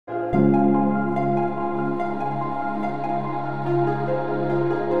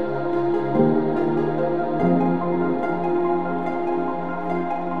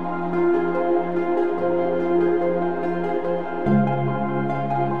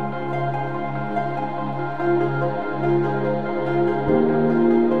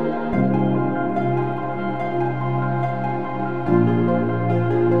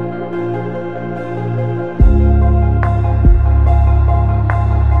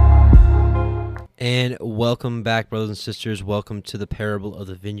And welcome back, brothers and sisters. Welcome to the Parable of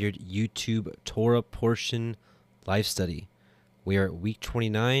the Vineyard YouTube Torah portion live study. We are at week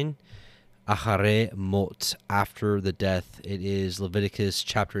 29, Achare Mot, after the death. It is Leviticus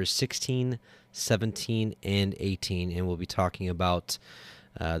chapters 16, 17, and 18. And we'll be talking about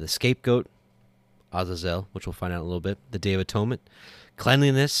the scapegoat, Azazel, which we'll find out in a little bit, the Day of Atonement,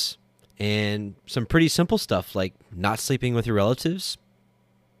 cleanliness, and some pretty simple stuff like not sleeping with your relatives,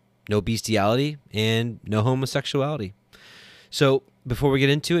 no bestiality, and no homosexuality. So before we get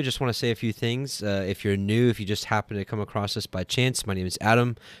into it, just want to say a few things. If you're new, if you just happen to come across us by chance, my name is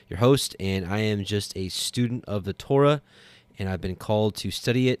Adam, your host, and I am just a student of the Torah, and I've been called to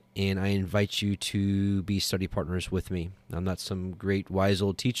study it, and I invite you to be study partners with me. I'm not some great wise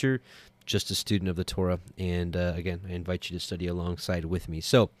old teacher, just a student of the Torah, and again, I invite you to study alongside with me.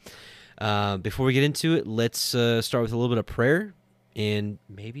 So before we get into it, let's start with a little bit of prayer, and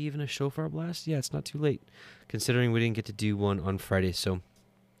maybe even a shofar blast. Yeah, it's not too late, considering we didn't get to do one on Friday. So,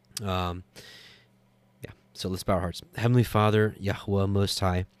 yeah. So let's bow our hearts. Heavenly Father, Yahweh Most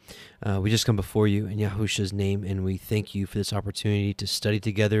High, we just come before you in Yahusha's name, and we thank you for this opportunity to study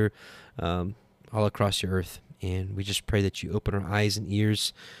together all across your earth. And we just pray that you open our eyes and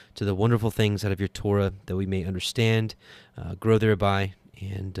ears to the wonderful things out of your Torah, that we may understand, grow thereby,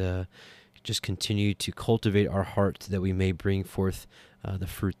 and just continue to cultivate our heart that we may bring forth the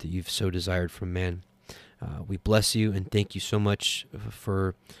fruit that you've so desired from man. We bless you and thank you so much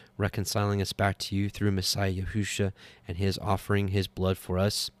for reconciling us back to you through Messiah Yahusha and his offering his blood for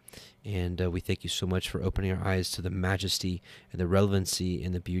us. And we thank you so much for opening our eyes to the majesty and the relevancy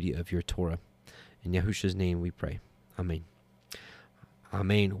and the beauty of your Torah. In Yahusha's name we pray. Amen.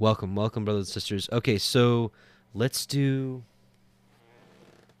 Amen. Welcome, welcome, brothers and sisters. Okay, so let's do...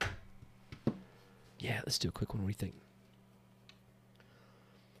 Yeah, let's do a quick one. What do you think?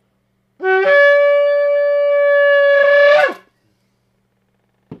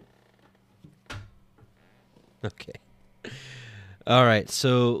 Okay. All right.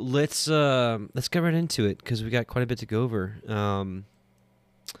 So let's get right into it because we got quite a bit to go over. And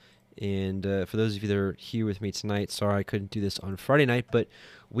for those of you that are here with me tonight, sorry I couldn't do this on Friday night, but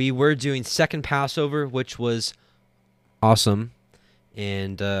we were doing second Passover, which was awesome.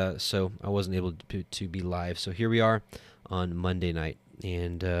 And so I wasn't able to be live. So here we are on Monday night.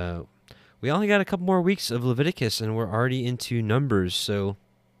 And we only got a couple more weeks of Leviticus, and we're already into Numbers. So,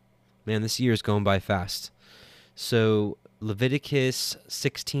 man, this year is going by fast. So Leviticus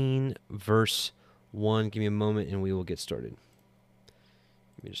 16, verse 1. Give me a moment, and we will get started.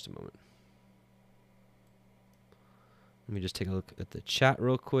 Give me just a moment. Let me just take a look at the chat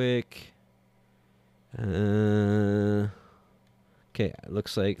real quick. Okay,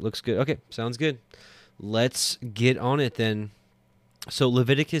 looks good. Okay, sounds good. Let's get on it then. So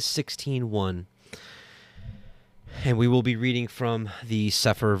Leviticus 16:1, and we will be reading from the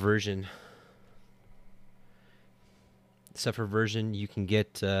Sefer version. Sefer version you can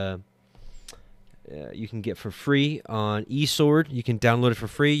get for free on eSword. You can download it for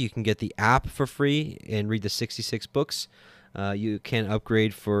free. You can get the app for free and read the 66 books. You can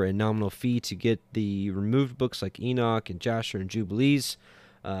upgrade for a nominal fee to get the removed books like Enoch and Jasher and Jubilees.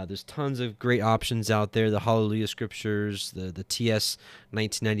 There's tons of great options out there. The Hallelujah Scriptures, the TS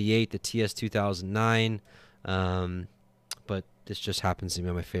 1998, the TS 2009. But this just happens to be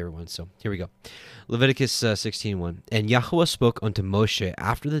my favorite one. So here we go. Leviticus 16:1. And Yahweh spoke unto Moshe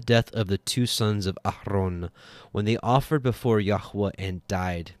after the death of the two sons of Aaron, when they offered before Yahweh and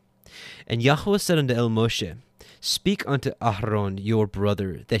died. And Yahweh said unto El Moshe, Speak unto Aaron your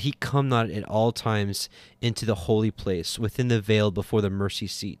brother, that he come not at all times into the holy place, within the veil before the mercy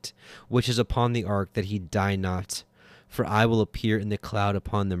seat, which is upon the ark, that he die not. For I will appear in the cloud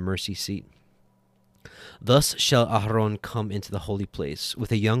upon the mercy seat. Thus shall Aaron come into the holy place,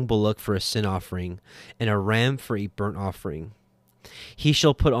 with a young bullock for a sin offering, and a ram for a burnt offering. He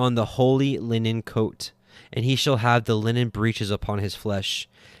shall put on the holy linen coat, and he shall have the linen breeches upon his flesh,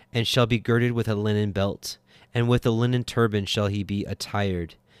 and shall be girded with a linen belt. And with a linen turban shall he be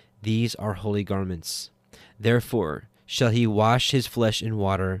attired. These are holy garments. Therefore shall he wash his flesh in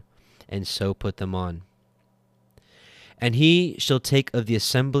water, and so put them on. And he shall take of the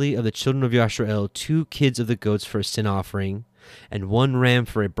assembly of the children of Yisrael 2 kids of the goats for a sin offering, and 1 ram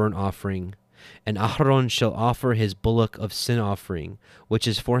for a burnt offering. And Aaron shall offer his bullock of sin offering, which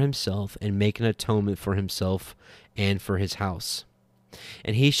is for himself, and make an atonement for himself and for his house.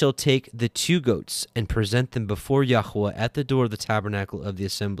 And he shall take the 2 goats, and present them before Yahweh at the door of the tabernacle of the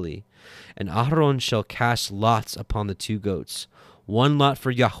assembly. And Aaron shall cast lots upon the 2 goats, 1 lot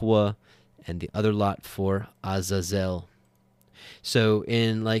for Yahweh, and the other lot for Azazel. So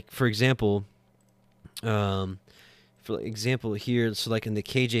in, like, for example, For example here, so like in the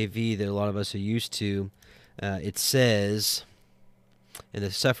KJV that a lot of us are used to, it says, and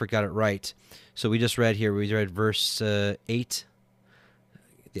the Sefer got it right. So we just read here, we read verse 8,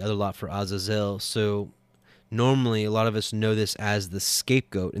 the other lot for Azazel. So normally a lot of us know this as the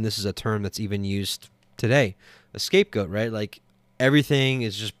scapegoat, and this is a term that's even used today. A scapegoat, right? Like everything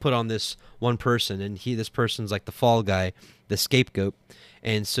is just put on this one person, and this person's like the fall guy, the scapegoat.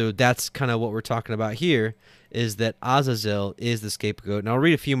 And so that's kind of what we're talking about here, is that Azazel is the scapegoat. And I'll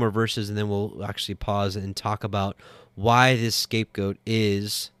read a few more verses, and then we'll actually pause and talk about why this scapegoat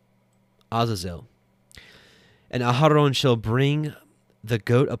is Azazel. And Aharon shall bring the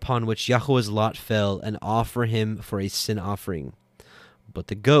goat upon which Yahweh's lot fell and offer him for a sin offering. But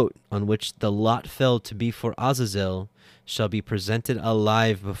the goat on which the lot fell to be for Azazel shall be presented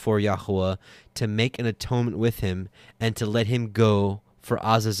alive before Yahweh to make an atonement with him and to let him go for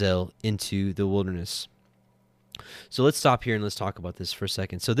Azazel into the wilderness. So let's stop here and let's talk about this for a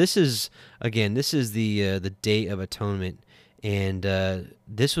second. So this is, again, this is the Day of Atonement. And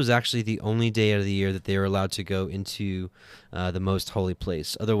this was actually the only day of the year that they were allowed to go into the most holy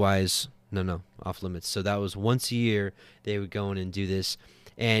place. Otherwise, no, off limits. So that was once a year they would go in and do this.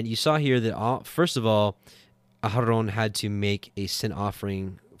 And you saw here that, first of all, Aharon had to make a sin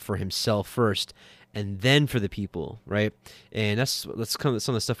offering for himself first, and then for the people, right? And that's kind of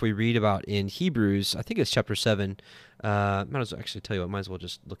some of the stuff we read about in Hebrews. I think it's chapter 7. Might as well actually tell you what. Might as well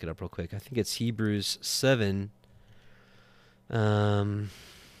just look it up real quick. I think it's Hebrews 7. Yeah,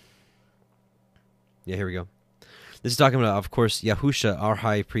 here we go. This is talking about, of course, Yahusha, our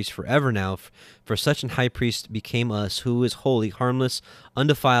high priest forever now. For such an high priest became us, who is holy, harmless,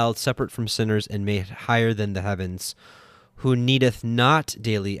 undefiled, separate from sinners, and made higher than the heavens, who needeth not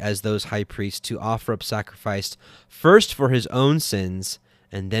daily, as those high priests, to offer up sacrifice, first for his own sins,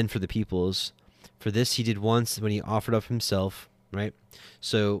 and then for the people's. For this he did once when he offered up himself, right?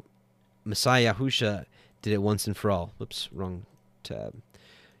 So Messiah Yahusha did it once and for all. Whoops, wrong tab.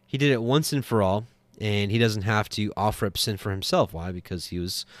 He did it once and for all, and he doesn't have to offer up sin for himself. Why? Because he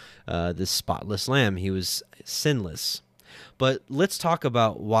was this spotless lamb. He was sinless. But let's talk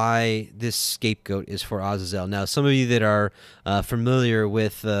about why this scapegoat is for Azazel. Now, some of you that are familiar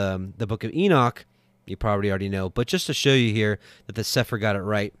with the book of Enoch, you probably already know. But just to show you here that the Sefer got it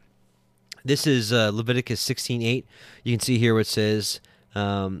right, this is Leviticus 16:8. You can see here what it says,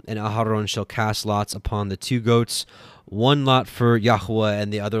 and Aharon shall cast lots upon the two goats, one lot for Yahweh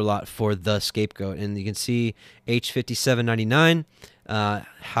and the other lot for the scapegoat. And you can see H5799,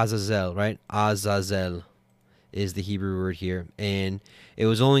 Hazazel, right? Azazel is the Hebrew word here. And it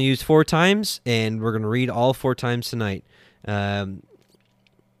was only used 4 times, and we're going to read all 4 times tonight,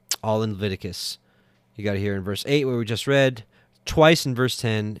 all in Leviticus. You got it here in verse 8, where we just read, twice in verse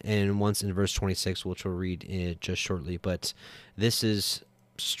 10, and once in verse 26, which we'll read just shortly. But this is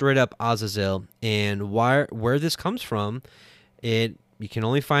straight up Azazel, and where this comes from, you can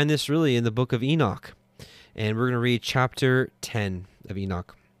only find this really in the book of Enoch. And we're going to read chapter 10 of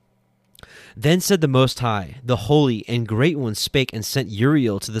Enoch. Then said the Most High, the Holy and Great One, spake and sent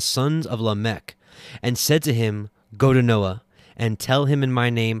Uriel to the sons of Lamech, and said to him, Go to Noah, and tell him in my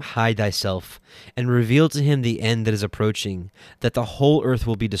name, hide thyself, and reveal to him the end that is approaching, that the whole earth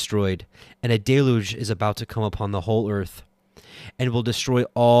will be destroyed, and a deluge is about to come upon the whole earth, and will destroy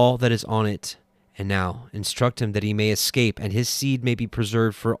all that is on it. And now instruct him that he may escape, and his seed may be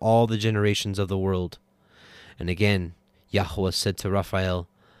preserved for all the generations of the world. And again Yahweh said to Raphael,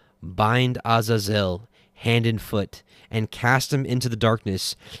 Bind Azazel hand and foot, and cast him into the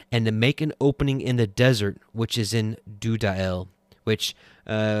darkness, and to make an opening in the desert which is in Dudael, which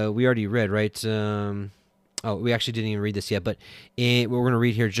we already read, right? We actually didn't even read this yet, but what we're going to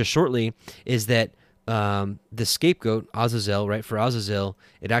read here just shortly is that the scapegoat, Azazel, right, for Azazel,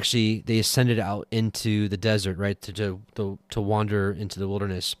 they ascended out into the desert, right, to wander into the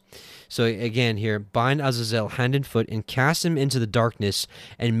wilderness. So again here, bind Azazel hand and foot, and cast him into the darkness,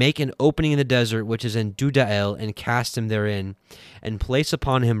 and make an opening in the desert which is in Dudael, and cast him therein, and place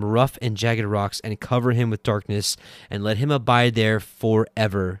upon him rough and jagged rocks, and cover him with darkness, and let him abide there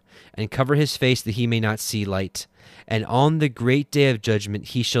forever, and cover his face that he may not see light. And on the great day of judgment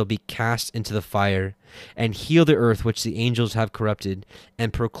he shall be cast into the fire, and heal the earth which the angels have corrupted,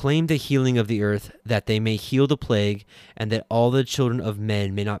 and proclaim the healing of the earth, that they may heal the plague, and that all the children of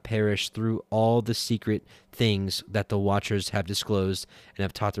men may not perish through all the secret things that the watchers have disclosed and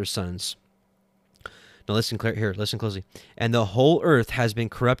have taught their sons. Now listen closely. And the whole earth has been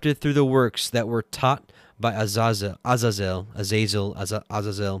corrupted through the works that were taught by Azazel.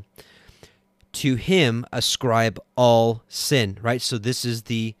 To him ascribe all sin, right? So this is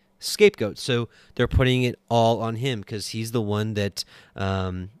the scapegoat. So they're putting it all on him because he's the one that,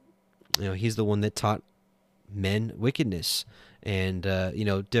 he's the one that taught men wickedness. And,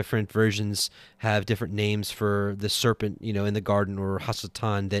 different versions have different names for the serpent, in the garden, or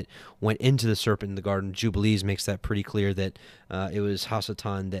Hasatan that went into the serpent in the garden. Jubilees makes that pretty clear that it was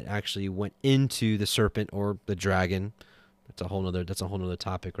Hasatan that actually went into the serpent or the dragon. That's a whole nother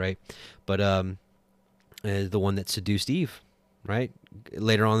topic, right? But the one that seduced Eve, right?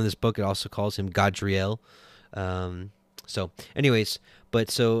 Later on in this book, it also calls him Gadriel. So anyways,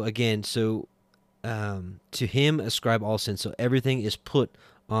 but so again, to him ascribe all sin. So everything is put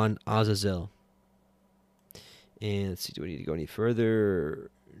on Azazel. And let's see, do we need to go any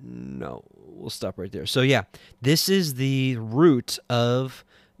further? No, we'll stop right there. So yeah, this is the root of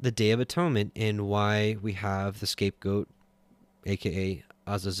the Day of Atonement and why we have the scapegoat, aka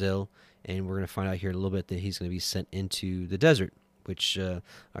Azazel. And we're going to find out here in a little bit that he's going to be sent into the desert, which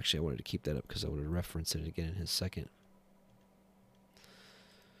actually I wanted to keep that up because I wanted to reference it again in his second.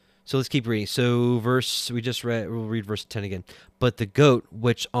 So let's keep reading. So we'll read verse 10 again. But the goat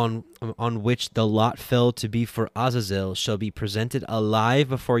which on which the lot fell to be for Azazel shall be presented alive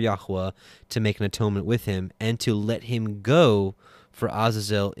before Yahweh to make an atonement with him, and to let him go for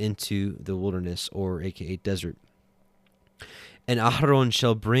Azazel into the wilderness, or aka desert. And Aharon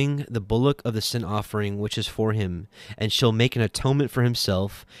shall bring the bullock of the sin offering which is for him, and shall make an atonement for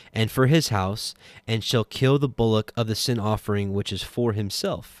himself and for his house, and shall kill the bullock of the sin offering which is for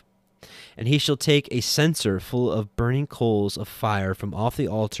himself. And he shall take a censer full of burning coals of fire from off the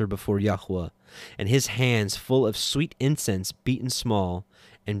altar before Yahweh, and his hands full of sweet incense beaten small,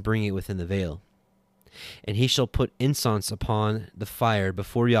 and bring it within the veil. And he shall put incense upon the fire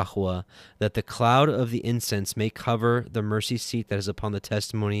before Yahweh, that the cloud of the incense may cover the mercy seat that is upon the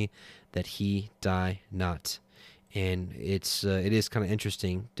testimony, that he die not. And it is kind of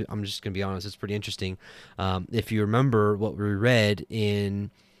interesting. I'm just going to be honest, it's pretty interesting. If you remember what we read in...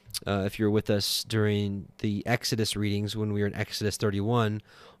 if you were with us during the Exodus readings when we were in Exodus 31,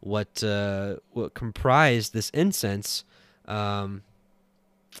 what comprised this incense,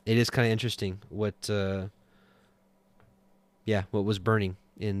 it is kind of interesting what was burning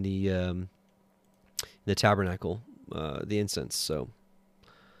in the tabernacle, the incense. So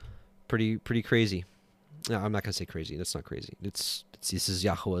pretty crazy. No, I'm not gonna say crazy. That's not crazy. This is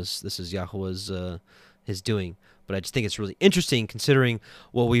Yahweh's. This is Yahweh's his doing. But I just think it's really interesting considering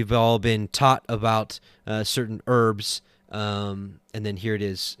what we've all been taught about certain herbs, and then here it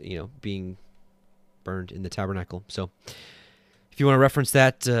is, being burned in the tabernacle. So if you want to reference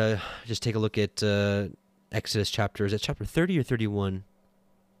that, just take a look at Exodus chapter. Is it chapter 30 or 31?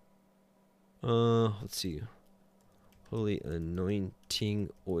 Let's see. Holy anointing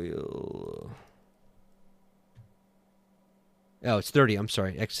oil. Oh, it's 30. I'm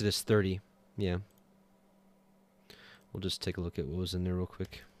sorry. Exodus 30. Yeah. We'll just take a look at what was in there real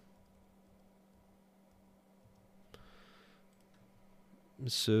quick.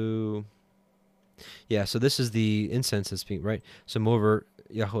 So, yeah, so this is the incense that's being, right? So, moreover,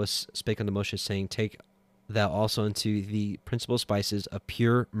 Yahweh spake unto Moshe, saying, Take thou also unto the principal spices of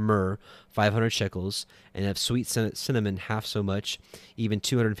pure myrrh 500 shekels, and of sweet cinnamon half so much, even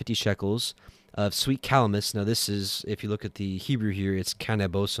 250 shekels, of sweet calamus. Now, this is, if you look at the Hebrew here, it's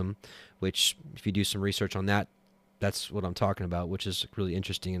kanabosum, which, if you do some research on that, that's what I'm talking about, which is really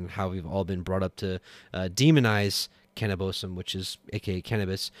interesting, and how we've all been brought up to demonize cannabosum, which is aka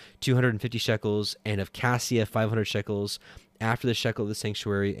cannabis. 250 shekels, and of cassia 500 shekels, after the shekel of the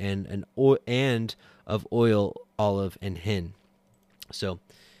sanctuary, and of oil, olive, and hin. So,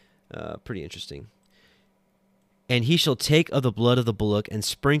 pretty interesting. And he shall take of the blood of the bullock, and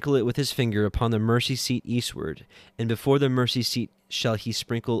sprinkle it with his finger upon the mercy seat eastward, and before the mercy seat shall he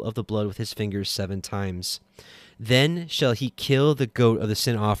sprinkle of the blood with his fingers 7 times. Then shall he kill the goat of the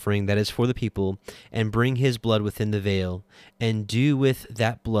sin offering that is for the people, and bring his blood within the veil, and do with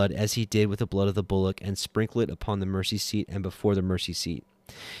that blood as he did with the blood of the bullock, and sprinkle it upon the mercy seat and before the mercy seat.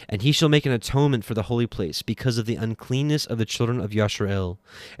 And he shall make an atonement for the holy place, because of the uncleanness of the children of Yashrael,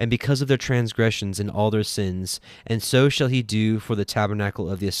 and because of their transgressions and all their sins. And so shall he do for the tabernacle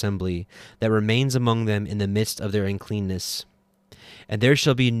of the assembly, that remains among them in the midst of their uncleanness. And there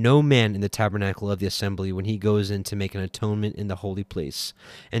shall be no man in the tabernacle of the assembly when he goes in to make an atonement in the holy place,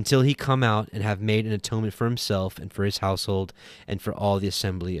 until he come out and have made an atonement for himself and for his household and for all the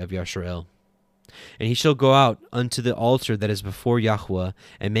assembly of Yashrael. And he shall go out unto the altar that is before Yahweh,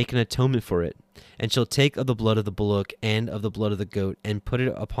 and make an atonement for it, and shall take of the blood of the bullock and of the blood of the goat, and put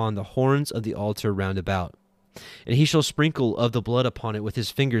it upon the horns of the altar round about. And he shall sprinkle of the blood upon it with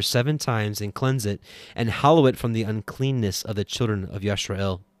his fingers 7 times, and cleanse it, and hallow it from the uncleanness of the children of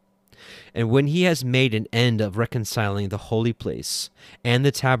Yashrael. And when he has made an end of reconciling the holy place, and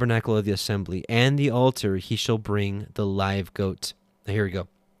the tabernacle of the assembly, and the altar, he shall bring the live goat. Now here we go.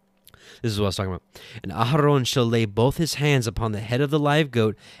 This is what I was talking about. And Aharon shall lay both his hands upon the head of the live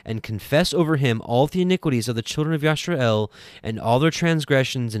goat, and confess over him all the iniquities of the children of Yisrael, and all their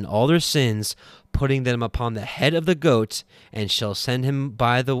transgressions and all their sins, putting them upon the head of the goat, and shall send him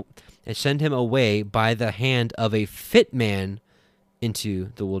away by the hand of a fit man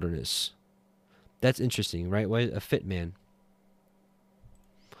into the wilderness. That's interesting, right? Why a fit man?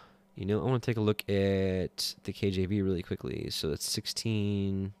 You know, I want to take a look at the KJV really quickly. So that's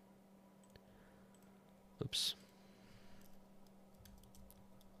 16. Oops.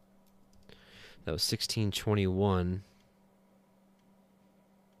 That was 16:21.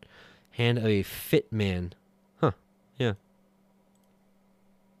 Hand of a fit man. Huh. Yeah.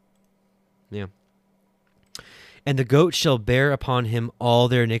 Yeah. And the goat shall bear upon him all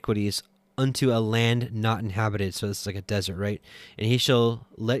their iniquities unto a land not inhabited. So this is like a desert, right? And he shall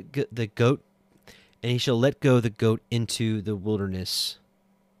let go the goat into the wilderness.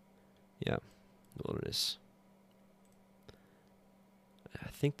 Yeah, the wilderness. I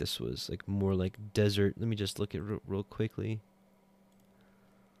think this was like more like desert. Let me just look at it real quickly.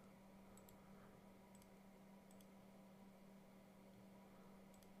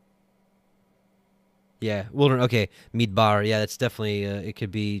 Yeah, wilderness. Okay, Midbar. Yeah, that's definitely. It could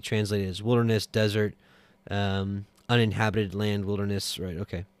be translated as wilderness, desert, uninhabited land, wilderness. Right.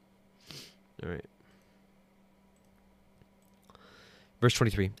 Okay. All right. Verse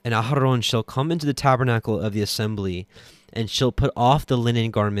 23. And Aharon shall come into the tabernacle of the assembly, and shall put off the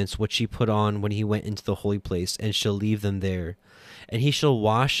linen garments which he put on when he went into the holy place, and shall leave them there. And he shall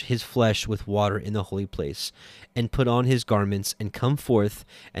wash his flesh with water in the holy place, and put on his garments, and come forth,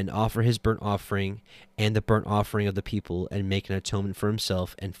 and offer his burnt offering, and the burnt offering of the people, and make an atonement for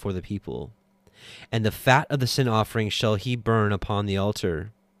himself and for the people. And the fat of the sin offering shall he burn upon the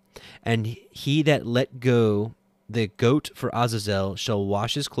altar. And he that let go the goat for Azazel shall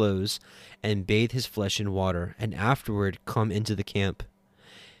wash his clothes, and bathe his flesh in water, and afterward come into the camp.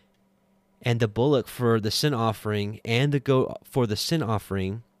 And the bullock for the sin offering, and the goat for the sin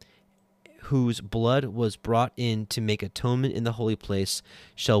offering, whose blood was brought in to make atonement in the holy place,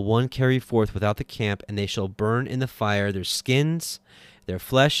 shall one carry forth without the camp, and they shall burn in the fire their skins, their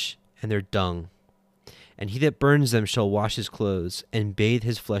flesh, and their dung. And he that burns them shall wash his clothes, and bathe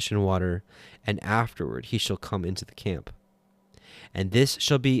his flesh in water, and afterward he shall come into the camp. And this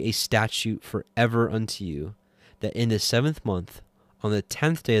shall be a statute forever unto you, that in the 7th month, on the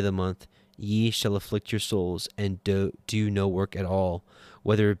 10th day of the month, ye shall afflict your souls, and do no work at all,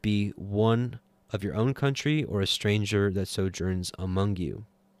 whether it be one of your own country, or a stranger that sojourns among you.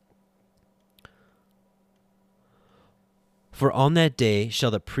 For on that day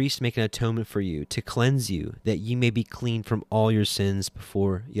shall the priest make an atonement for you, to cleanse you, that ye may be clean from all your sins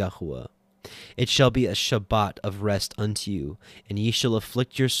before Yahuwah. It shall be a Shabbat of rest unto you, and ye shall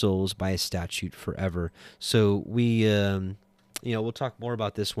afflict your souls by a statute forever. So we, we'll talk more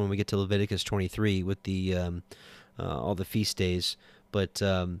about this when we get to Leviticus 23 with the all the feast days. But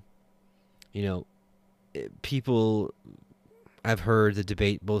people, I've heard the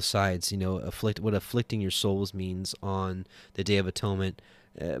debate both sides. What afflicting your souls means on the Day of Atonement.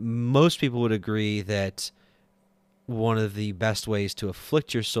 Most people would agree that one of the best ways to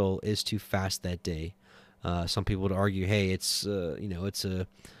afflict your soul is to fast that day. Some people would argue, hey, it's a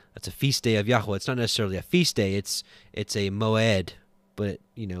feast day of Yahweh. It's not necessarily a feast day. It's a moed, but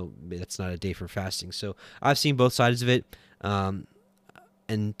that's not a day for fasting. So I've seen both sides of it.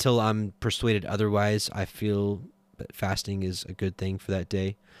 Until I'm persuaded otherwise, I feel that fasting is a good thing for that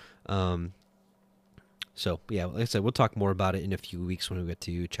day. So yeah, like I said, we'll talk more about it in a few weeks when we get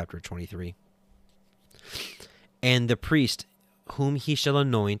to chapter 23. And the priest whom he shall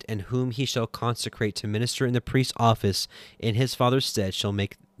anoint, and whom he shall consecrate to minister in the priest's office in his father's stead, shall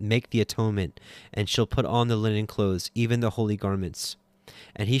make the atonement, and shall put on the linen clothes, even the holy garments.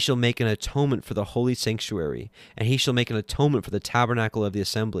 And he shall make an atonement for the holy sanctuary, and he shall make an atonement for the tabernacle of the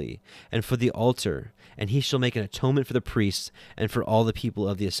assembly, and for the altar, and he shall make an atonement for the priests, and for all the people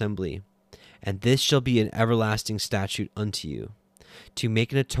of the assembly. And this shall be an everlasting statute unto you, to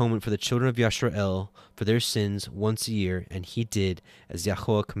make an atonement for the children of Yisrael for their sins once a year, and he did as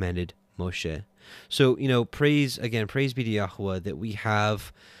Yahuwah commanded Moshe. So, praise be to Yahuwah that we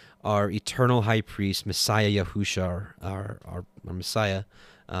have our eternal high priest, Messiah Yahusha, our Messiah,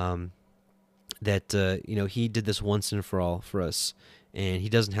 that he did this once and for all for us, and he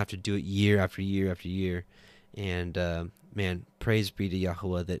doesn't have to do it year after year after year. And man, praise be to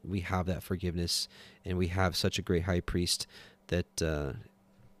Yahuwah that we have that forgiveness, and we have such a great high priest that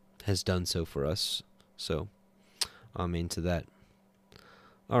has done so for us. So, amen to that.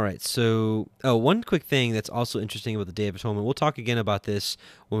 All right, so one quick thing that's also interesting about the Day of Atonement. We'll talk again about this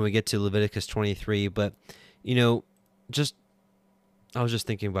when we get to Leviticus 23, but, you know, I was just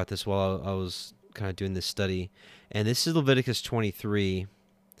thinking about this while I was kind of doing this study, and this is Leviticus 23.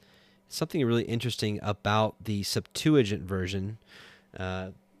 Something really interesting about the Septuagint version.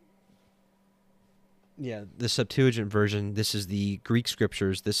 The Septuagint version, this is the Greek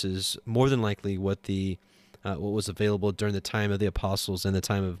scriptures. This is more than likely what was available during the time of the apostles and the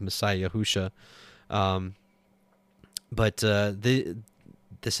time of Messiah Yahusha. But the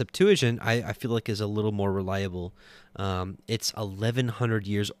Septuagint, I feel like, is a little more reliable. It's 1,100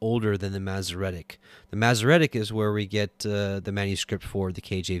 years older than the Masoretic. The Masoretic is where we get the manuscript for the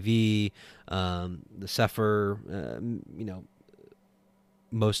KJV, the Sefer,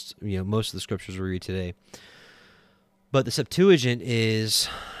 most of the scriptures we read today. But the Septuagint is,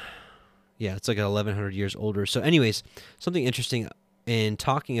 it's like 1,100 years older. So anyways, something interesting in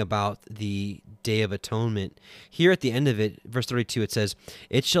talking about the Day of Atonement, here at the end of it, verse 32, it says,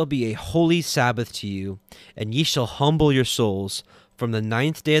 "It shall be a holy Sabbath to you, and ye shall humble your souls. From the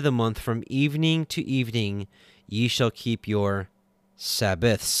 9th day of the month, from evening to evening, ye shall keep your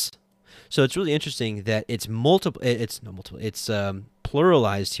Sabbaths." So it's really interesting that it's multiple. It's not multiple. It's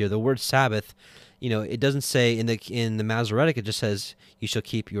pluralized here. The word Sabbath, it doesn't say in the Masoretic. It just says you shall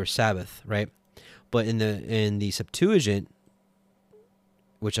keep your Sabbath, right? But in the Septuagint,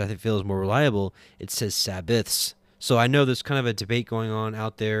 which I think feels more reliable, it says Sabbaths. So I know there's kind of a debate going on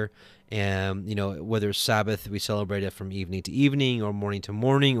out there, and whether Sabbath we celebrate it from evening to evening, or morning to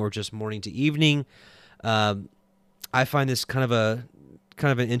morning, or just morning to evening. I find this kind of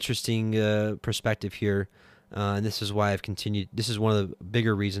an interesting perspective here, and this is why I've continued. This is one of the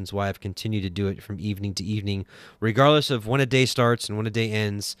bigger reasons why I've continued to do it from evening to evening, regardless of when a day starts and when a day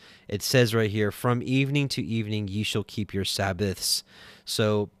ends. It says right here, "From evening to evening, ye shall keep your Sabbaths."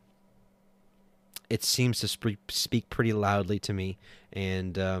 So it seems to speak pretty loudly to me,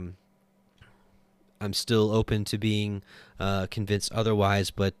 and I'm still open to being convinced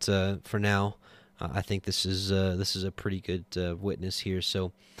otherwise. But for now, I think this is a pretty good witness here.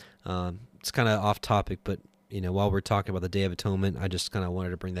 So it's kind of off topic, but while we're talking about the Day of Atonement, I just kind of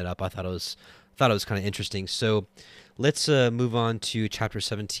wanted to bring that up. I thought it was kind of interesting. So let's move on to chapter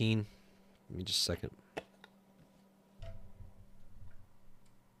 17. Give me just a second.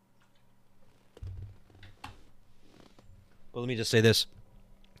 But let me just say this.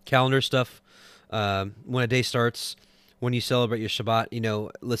 Calendar stuff, when a day starts, when you celebrate your Shabbat,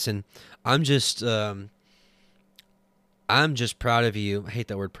 listen, I'm just proud of you. I hate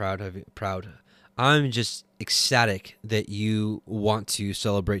that word proud. I'm just ecstatic that you want to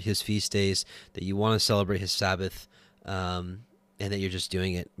celebrate his feast days, that you want to celebrate his Sabbath, and that you're just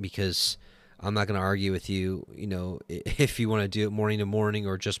doing it, because I'm not going to argue with you, if you want to do it morning to morning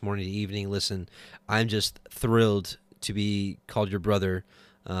or just morning to evening. Listen, I'm just thrilled to be called your brother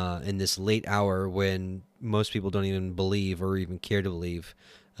in this late hour when most people don't even believe or even care to believe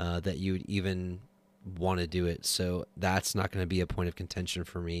that you would even want to do it. So that's not going to be a point of contention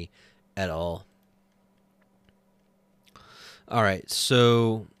for me at all. All right,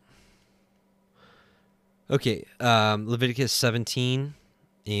 so okay, Leviticus 17,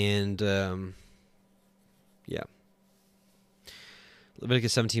 and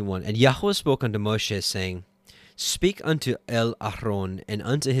Leviticus 17:1. And Yahweh spoke unto Moshe, saying, "Speak unto Aaron and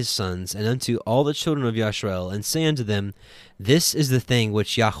unto his sons and unto all the children of Yashrael, and say unto them, This is the thing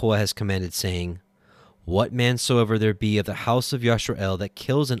which Yahweh has commanded, saying, What man soever there be of the house of Yashrael that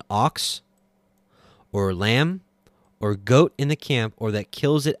kills an ox, or lamb, or goat in the camp, or that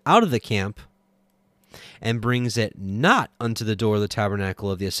kills it out of the camp, and brings it not unto the door of the tabernacle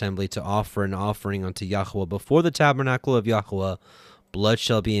of the assembly to offer an offering unto Yahweh before the tabernacle of Yahweh, blood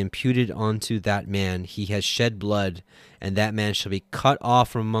shall be imputed unto that man. He has shed blood, and that man shall be cut off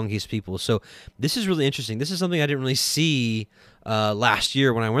from among his people." So this is really interesting. This is something I didn't really see last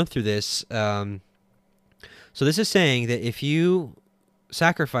year when I went through this. So this is saying that if you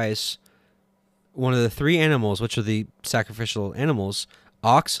sacrifice one of the three animals, which are the sacrificial animals,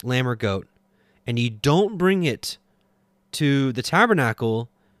 ox, lamb, or goat, and you don't bring it to the tabernacle,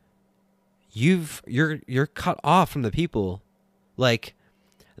 you're cut off from the people. Like,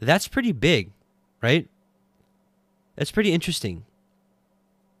 that's pretty big, right? That's pretty interesting.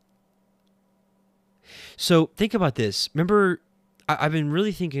 So think about this. Remember, I've been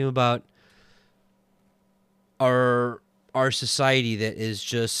really thinking about our society that is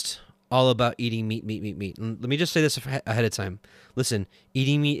just all about eating meat. Let me just say this ahead of time. Listen,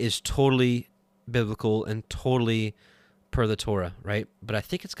 eating meat is totally biblical and totally per the Torah, right? But I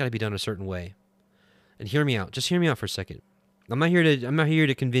think it's got to be done a certain way. And hear me out. Just hear me out for a second. I'm not here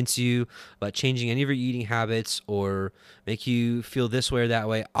to convince you about changing any of your eating habits or make you feel this way or that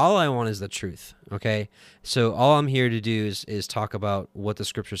way. All I want is the truth, okay? So all I'm here to do is talk about what the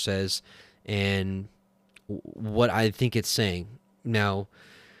scripture says and what I think it's saying. Now,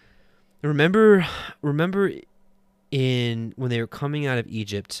 remember in when they were coming out of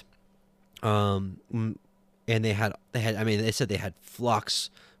Egypt, and they said they had flocks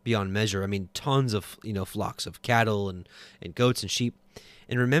beyond measure. I mean, tons of, flocks of cattle and goats and sheep.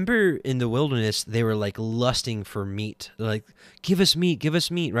 And remember in the wilderness, they were like lusting for meat. They're like, give us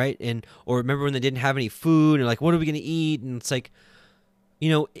meat, right? Or remember when they didn't have any food and like, what are we going to eat? And it's like,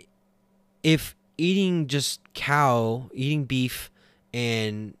 if eating just eating beef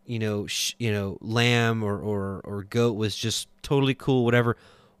and, lamb or goat was just totally cool, whatever,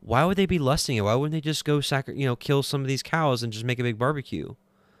 why would they be lusting it? Why wouldn't they just go kill some of these cows and just make a big barbecue?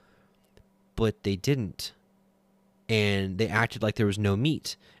 But they didn't. And they acted like there was no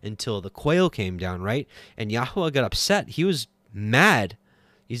meat until the quail came down, right? And Yahweh got upset. He was mad.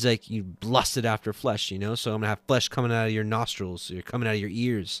 He's like, you lusted after flesh, so I'm going to have flesh coming out of your nostrils. You're coming out of your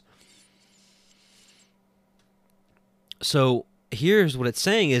ears. So here's what it's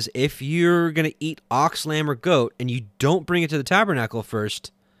saying is, if you're going to eat ox, lamb, or goat, and you don't bring it to the tabernacle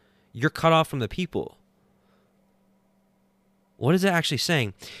first, you're cut off from the people. What is it actually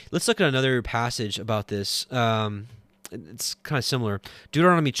saying? Let's look at another passage about this. It's kind of similar.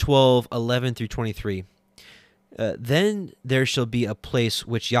 Deuteronomy 12:11 through 23. Then there shall be a place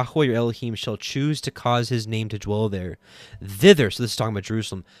which Yahweh your Elohim shall choose to cause his name to dwell there. Thither, so this is talking about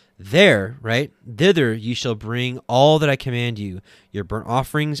Jerusalem. There, right? Thither ye shall bring all that I command you, your burnt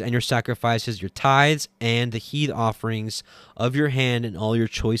offerings and your sacrifices, your tithes, and the heave offerings of your hand, and all your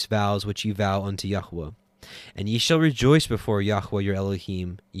choice vows which ye vow unto Yahweh. And ye shall rejoice before Yahweh your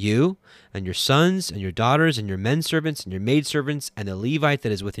Elohim, you, and your sons, and your daughters, and your men servants, and your maidservants, and the Levite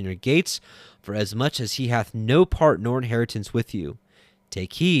that is within your gates, for as much as he hath no part nor inheritance with you.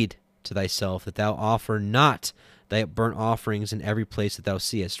 Take heed to thyself that thou offer not thy burnt offerings in every place that thou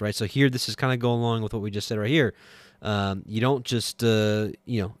seest. Right. So here, this is kind of going along with what we just said right here. You don't just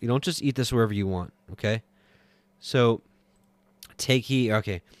you don't just eat this wherever you want. Okay. So take heed.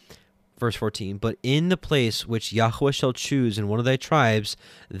 Okay. Verse 14, but in the place which Yahweh shall choose in one of thy tribes,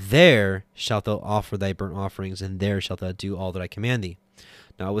 there shalt thou offer thy burnt offerings, and there shalt thou do all that I command thee.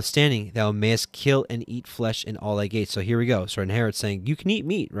 Notwithstanding, thou mayest kill and eat flesh in all thy gates. So here we go. So in here it's saying you can eat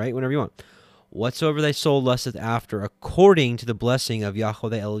meat, right, whenever you want. Whatsoever thy soul lusteth after, according to the blessing of Yahweh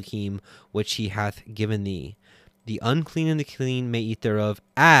thy Elohim, which he hath given thee. The unclean and the clean may eat thereof,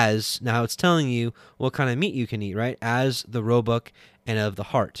 as, now it's telling you what kind of meat you can eat, right? As the roebuck and of the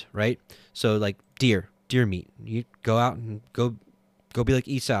hart, right? So like deer meat. You go out and go be like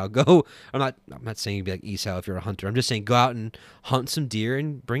Esau. I'm not saying you be like Esau if you're a hunter. I'm just saying go out and hunt some deer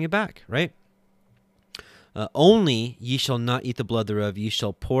and bring it back, right? Only ye shall not eat the blood thereof. Ye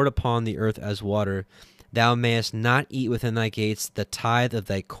shall pour it upon the earth as water. Thou mayest not eat within thy gates the tithe of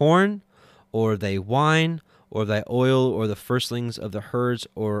thy corn, or thy wine, or thy oil, or the firstlings of the herds,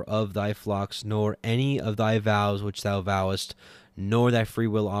 or of thy flocks, nor any of thy vows which thou vowest, nor thy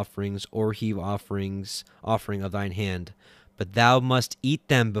freewill offerings, or heave offering of thine hand. But thou must eat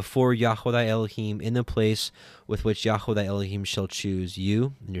them before Yahweh thy Elohim in the place with which Yahweh thy Elohim shall choose,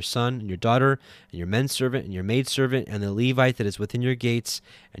 you, and your son, and your daughter, and your manservant, and your maidservant, and the Levite that is within your gates,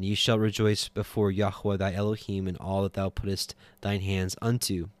 and ye shall rejoice before Yahweh thy Elohim in all that thou puttest thine hands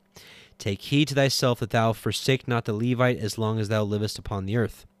unto. Take heed to thyself that thou forsake not the Levite as long as thou livest upon the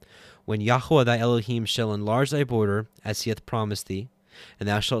earth. When Yahweh thy Elohim shall enlarge thy border, as he hath promised thee, and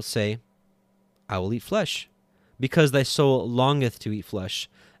thou shalt say, I will eat flesh, because thy soul longeth to eat flesh,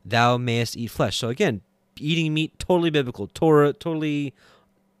 thou mayest eat flesh. So again, eating meat, totally biblical, Torah, totally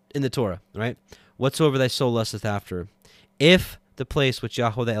in the Torah, right? Whatsoever thy soul lusteth after. If the place which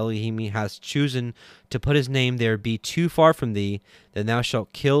Yahweh the Elohim hath chosen to put his name there be too far from thee, then thou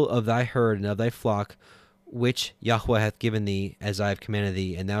shalt kill of thy herd and of thy flock, which Yahweh hath given thee, as I have commanded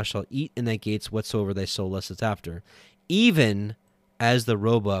thee, and thou shalt eat in thy gates whatsoever thy soul lusteth after. Even as the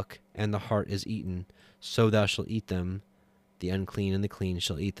roebuck and the hart is eaten, so thou shalt eat them. The unclean and the clean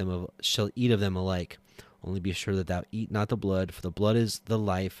shall eat of them alike. Only be sure that thou eat not the blood, for the blood is the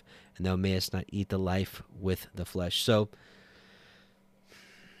life, and thou mayest not eat the life with the flesh. So,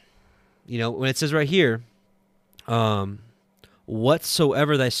 when it says right here,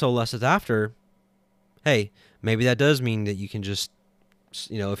 whatsoever thy soul lusteth after, hey, maybe that does mean that you can just,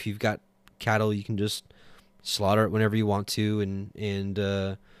 if you've got cattle, you can just slaughter it whenever you want to, and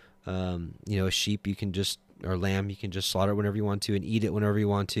a sheep, you can just or lamb. You can just slaughter it whenever you want to and eat it whenever you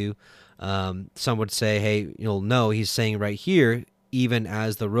want to. Some would say, hey, no, he's saying right here, even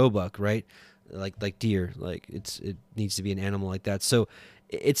as the roebuck, right? Like deer, like it needs to be an animal like that. So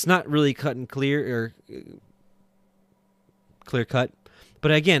it's not really cut and clear or clear cut.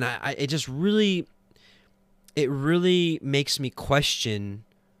 But again, it really makes me question,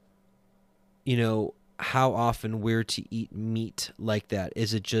 how often we're to eat meat like that.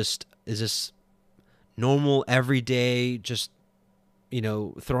 Is this normal every day, just,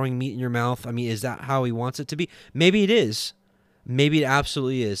 throwing meat in your mouth? I mean, is that how he wants it to be? Maybe it is. Maybe it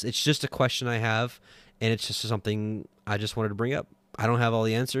absolutely is. It's just a question I have, and it's just something I just wanted to bring up. I don't have all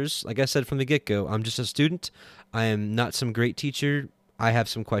the answers. Like I said from the get-go, I'm just a student. I am not some great teacher. I have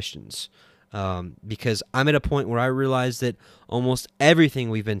some questions. Because I'm at a point where I realize that almost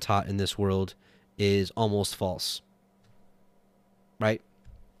everything we've been taught in this world is almost false. Right?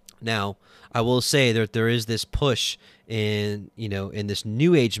 Now, I will say that there is this push in this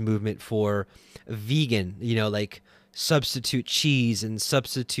new age movement for vegan, like substitute cheese and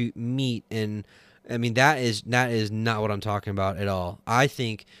substitute meat. And I mean, that is not what I'm talking about at all. I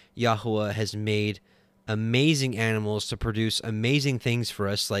think Yahuwah has made amazing animals to produce amazing things for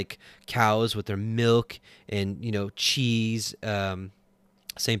us, like cows with their milk and cheese.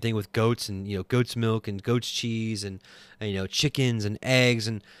 Same thing with goats and goat's milk and goat's cheese and chickens and eggs.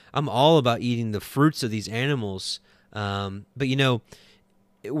 And I'm all about eating the fruits of these animals. But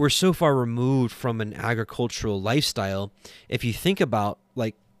we're so far removed from an agricultural lifestyle. If you think about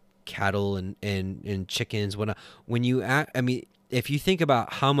like cattle and chickens, if you think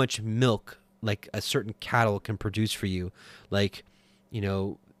about how much milk like a certain cattle can produce for you, like,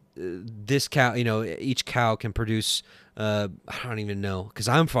 this cow, each cow can produce, I don't even know, because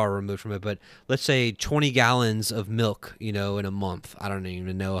I'm far removed from it, but let's say 20 gallons of milk, in a month. I don't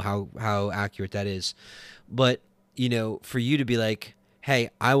even know how accurate that is. But, for you to be like,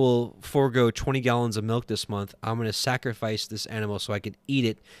 hey, I will forego 20 gallons of milk this month. I'm going to sacrifice this animal so I can eat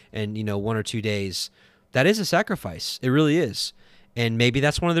it in, 1 or 2 days. That is a sacrifice. It really is. And maybe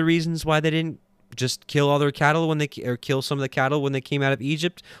that's one of the reasons why they didn't just kill all their cattle or kill some of the cattle when they came out of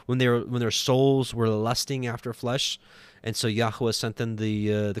Egypt, when their souls were lusting after flesh, and so Yahweh sent them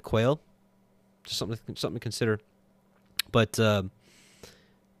the quail. Just something to consider. But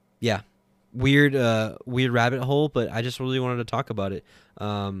yeah, weird rabbit hole. But I just really wanted to talk about it.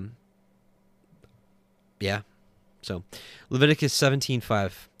 Yeah. So Leviticus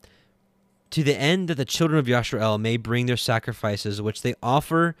 17:5. To the end that the children of Yashrael may bring their sacrifices, which they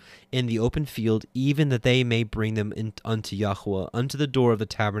offer in the open field, even that they may bring them unto Yahweh, unto the door of the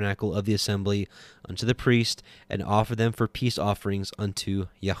tabernacle of the assembly, unto the priest, and offer them for peace offerings unto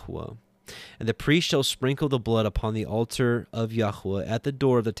Yahweh. And the priest shall sprinkle the blood upon the altar of Yahweh at the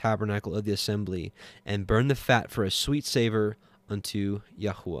door of the tabernacle of the assembly, and burn the fat for a sweet savor unto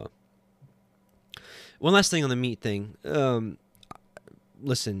Yahweh. One last thing on the meat thing.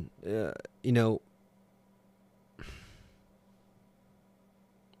 Listen,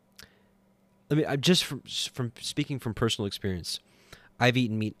 I'm just from speaking from personal experience. I've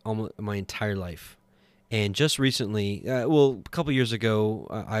eaten meat almost my entire life, and just recently, a couple years ago,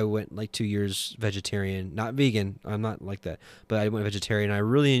 I went like 2 years vegetarian, not vegan. I'm not like that, but I went vegetarian. I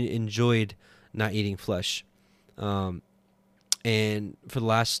really enjoyed not eating flesh, and for the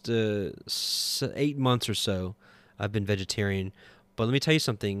last 8 months or so, I've been vegetarian. But let me tell you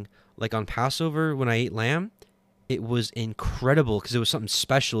something, like on Passover when I ate lamb, it was incredible because it was something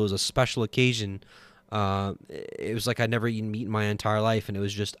special. It was a special occasion. It was like I'd never eaten meat in my entire life, and it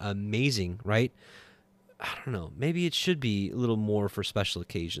was just amazing, right? I don't know. Maybe it should be a little more for special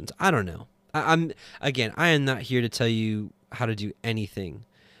occasions. I don't know. I am not here to tell you how to do anything.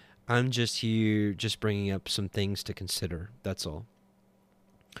 I'm just here bringing up some things to consider. That's all.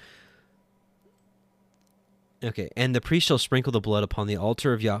 Okay, and the priest shall sprinkle the blood upon the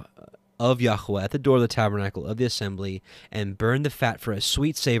altar of Yahweh at the door of the tabernacle of the assembly, and burn the fat for a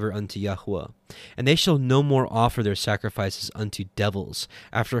sweet savor unto Yahweh. And they shall no more offer their sacrifices unto devils,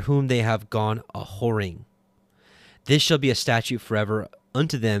 after whom they have gone a whoring. This shall be a statute forever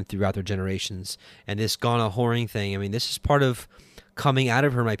unto them throughout their generations. And this gone a whoring thing, I mean, this is part of coming out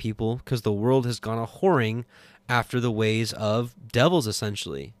of her, my people, because the world has gone a whoring after the ways of devils,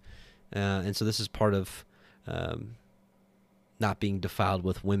 essentially. And so this is part of not being defiled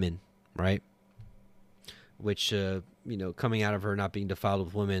with women, right? Which, coming out of her not being defiled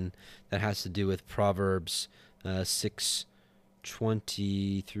with women, that has to do with Proverbs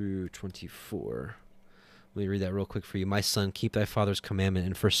 6:20 through 24. Let me read that real quick for you. My son, keep thy father's commandment,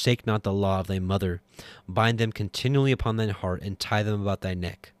 and forsake not the law of thy mother. Bind them continually upon thine heart, and tie them about thy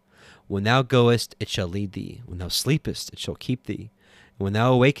neck. When thou goest, it shall lead thee. When thou sleepest, it shall keep thee. And when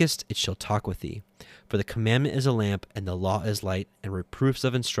thou awakest, it shall talk with thee. For the commandment is a lamp, and the law is light, and reproofs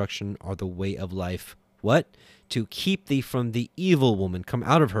of instruction are the way of life. What? To keep thee from the evil woman. Come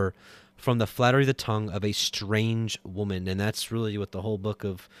out of her, from the flattery of the tongue of a strange woman. And that's really what the whole book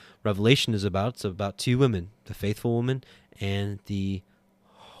of Revelation is about. It's about two women, the faithful woman and the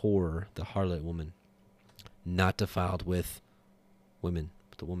whore, the harlot woman. Not defiled with women,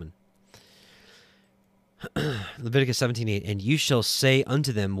 but the woman. Leviticus 17:8, and you shall say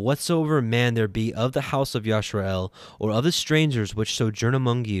unto them, whatsoever man there be of the house of Yashrael, or of the strangers which sojourn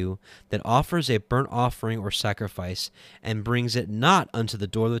among you, that offers a burnt offering or sacrifice, and brings it not unto the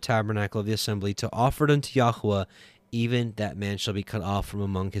door of the tabernacle of the assembly to offer it unto Yahweh, even that man shall be cut off from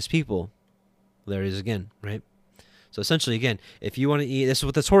among his people. There it is again, right? So essentially, again, if you want to eat, this is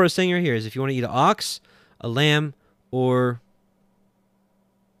what the Torah is saying right here, is if you want to eat an ox, a lamb, or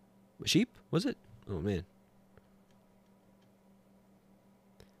a sheep, was it? Oh, man.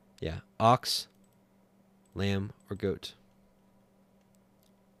 Yeah, ox, lamb, or goat.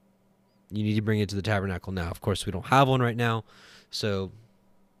 You need to bring it to the tabernacle now. Of course, we don't have one right now, so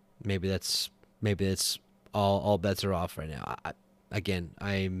maybe it's all bets are off right now.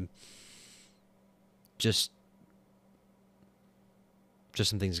 I'm just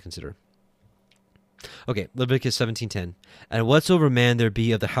some things to consider. Okay, Leviticus 17:10. And whatsoever man there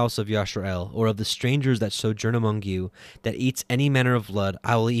be of the house of Yashrael, or of the strangers that sojourn among you, that eats any manner of blood,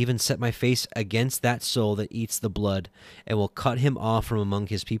 I will even set my face against that soul that eats the blood, and will cut him off from among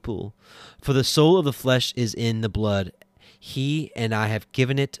his people. For the soul of the flesh is in the blood. He and I have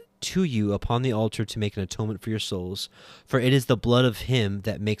given it to you upon the altar to make an atonement for your souls. For it is the blood of him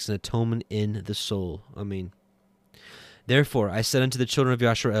that makes an atonement in the soul. Amen. Therefore I said unto the children of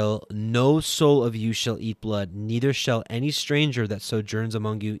Yashrael, no soul of you shall eat blood, neither shall any stranger that sojourns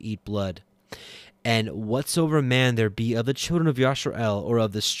among you eat blood. And whatsoever man there be of the children of Yashrael, or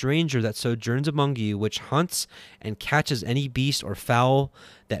of the stranger that sojourns among you, which hunts and catches any beast or fowl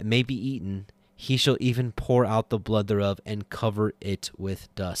that may be eaten, he shall even pour out the blood thereof, and cover it with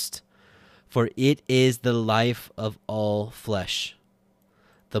dust. For it is the life of all flesh.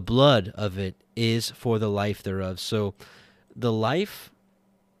 The blood of it is for the life thereof. So the life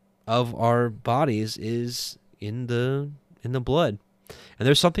of our bodies is in the blood. And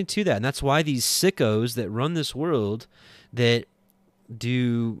there's something to that. And that's why these sickos that run this world, that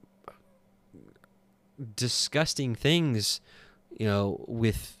do disgusting things,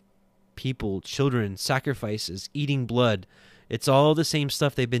 with people, children, sacrifices, eating blood, it's all the same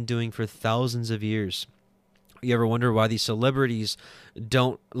stuff they've been doing for thousands of years. You ever wonder why these celebrities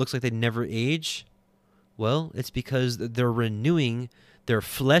looks like they never age? Well, it's because they're renewing their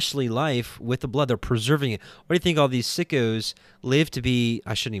fleshly life with the blood. They're preserving it. Why do you think all these sickos live to be,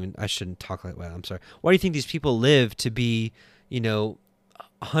 I shouldn't talk like that, I'm sorry. Why do you think these people live to be,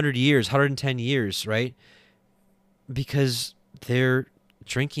 100 years, 110 years, right? Because they're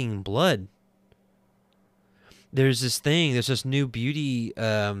drinking blood. There's this new beauty,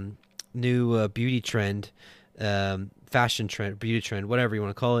 beauty trend, fashion trend, beauty trend, whatever you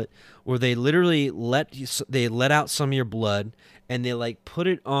want to call it, where they literally let out some of your blood, and they put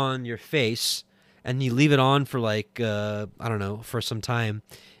it on your face, and you leave it on for for some time,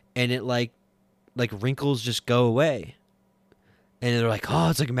 and it like wrinkles just go away, and they're like, oh,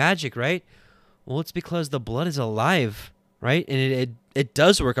 it's like magic, right? Well, it's because the blood is alive, right? And it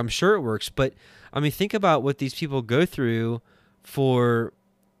does work. I'm sure it works, but I mean, think about what these people go through for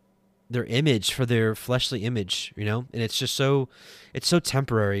their image, for their fleshly image, and it's just it's so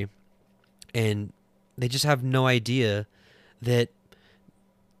temporary, and they just have no idea that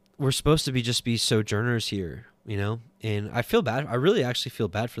we're supposed to be sojourners here, and I feel bad. I really actually feel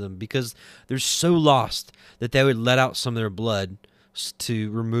bad for them, because they're so lost that they would let out some of their blood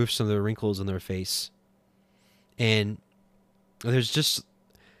to remove some of the wrinkles in their face. And there's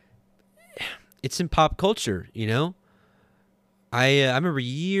it's in pop culture, I remember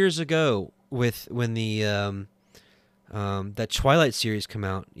years ago when the that Twilight series come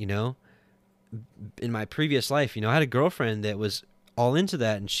out, in my previous life, I had a girlfriend that was all into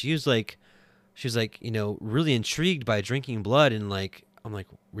that, and she was like, really intrigued by drinking blood, and I'm like,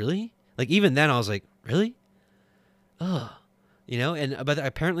 really? Even then I was like, really? Ugh. But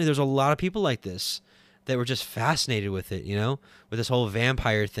apparently there's a lot of people like this that were just fascinated with it, with this whole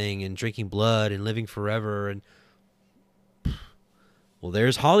vampire thing and drinking blood and living forever. And well,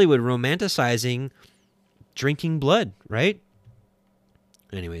 there's Hollywood romanticizing drinking blood, right?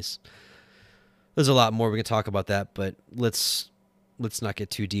 Anyways, there's a lot more we can talk about that, but let's not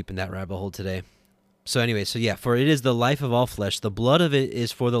get too deep in that rabbit hole today. So anyway, so yeah, for it is the life of all flesh, the blood of it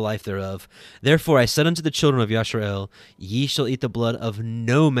is for the life thereof. Therefore I said unto the children of Yasharel, ye shall eat the blood of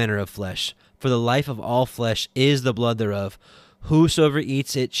no manner of flesh, for the life of all flesh is the blood thereof. Whosoever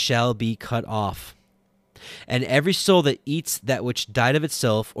eats it shall be cut off. And every soul that eats that which died of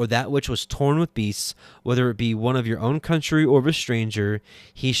itself, or that which was torn with beasts, whether it be one of your own country or of a stranger,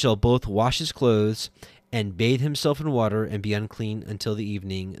 he shall both wash his clothes, and bathe himself in water, and be unclean until the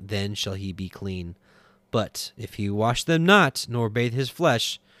evening, then shall he be clean. But if he wash them not, nor bathe his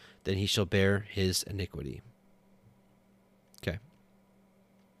flesh, then he shall bear his iniquity. Okay.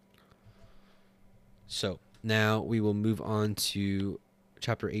 So now we will move on to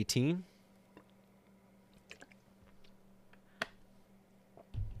chapter 18.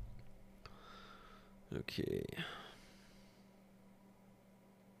 Okay.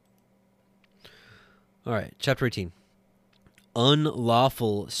 All right, chapter 18.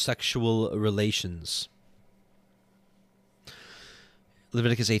 Unlawful sexual relations.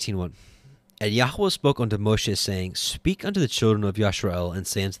 Leviticus 18:1. And Yahweh spoke unto Moshe, saying, Speak unto the children of Yasharel, and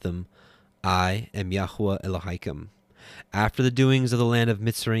say unto them, I am Yahweh Elohim. After the doings of the land of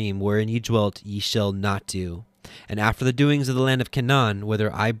Mitzrayim, wherein ye dwelt, ye shall not do. And after the doings of the land of Canaan,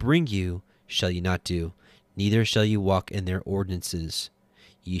 whither I bring you, shall ye not do, neither shall ye walk in their ordinances.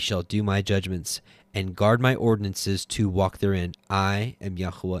 Ye shall do my judgments, and guard my ordinances to walk therein. I am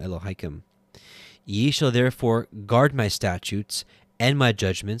Yahweh Elohim. Ye shall therefore guard my statutes and my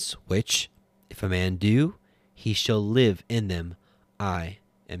judgments, which, if a man do, he shall live in them. I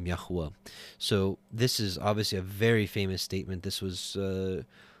am Yahweh. So this is obviously a very famous statement. This was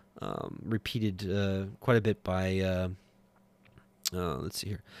repeated quite a bit by... let's see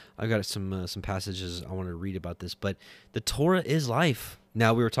here. I've got some passages I want to read about this, but the Torah is life.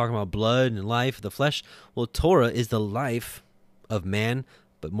 Now we were talking about blood and life, the flesh. Well, Torah is the life of man,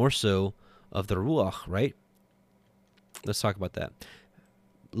 but more so of the Ruach, right? Let's talk about that.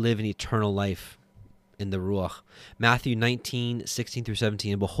 Live an eternal life in the Ruach. Matthew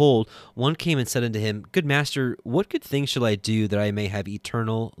 19:16-17. And behold, one came and said unto him, Good master, what good thing shall I do that I may have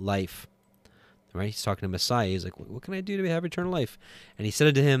eternal life? Right? He's talking to Messiah. He's like, what can I do to have eternal life? And he said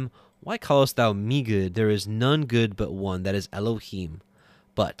unto him, Why callest thou me good? There is none good but one, that is Elohim.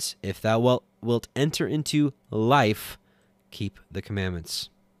 But if thou wilt enter into life, keep the commandments.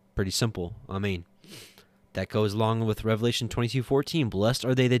 Pretty simple. Amen. That goes along with Revelation 22:14. Blessed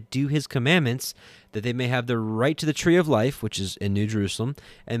are they that do his commandments, that they may have the right to the tree of life, which is in New Jerusalem,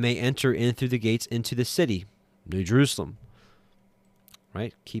 and may enter in through the gates into the city, New Jerusalem.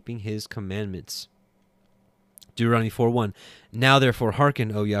 Right? Keeping his commandments. Deuteronomy 4:1. Now therefore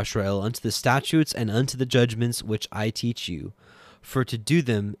hearken, O Yasharel, unto the statutes and unto the judgments which I teach you, for to do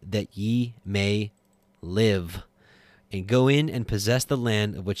them that ye may live, and go in and possess the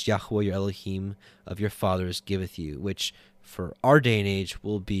land of which Yahweh your Elohim of your fathers giveth you, which for our day and age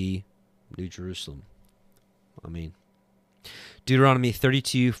will be New Jerusalem. Amen. Deuteronomy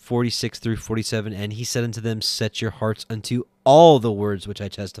 32:46-47. And he said unto them, Set your hearts unto all the words which I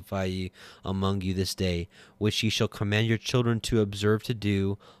testify you among you this day, which ye shall command your children to observe to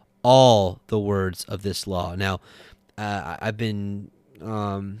do all the words of this law. Now, I've been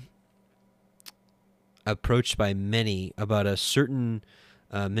approached by many about a certain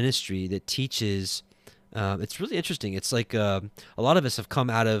ministry that teaches. It's really interesting. It's like a lot of us have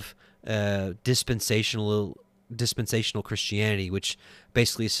come out of dispensational Christianity, which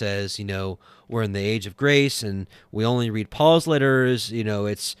basically says, we're in the age of grace and we only read Paul's letters.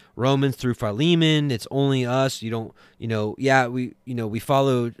 It's Romans through Philemon. It's only us. We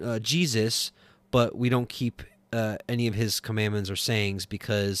follow Jesus, but we don't keep any of his commandments or sayings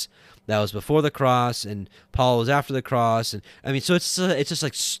because that was before the cross and Paul was after the cross. And I mean, so it's just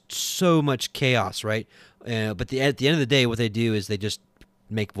like so much chaos, right? But at the end of the day, what they do is they just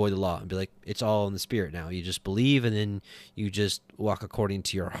make void the law and be like, it's all in the spirit now. You just believe and then you just walk according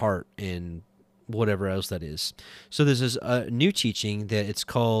to your heart and whatever else that is. So there's this new teaching that it's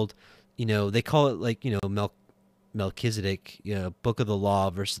called, they call it like, Melchizedek, book of the law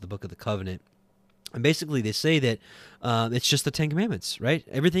versus the book of the covenant. And basically they say that it's just the Ten Commandments, right?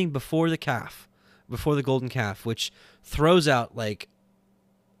 Everything before the calf, before the golden calf, which throws out like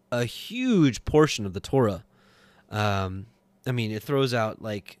a huge portion of the Torah. It throws out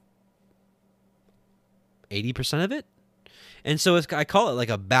like 80% of it. And so I call it like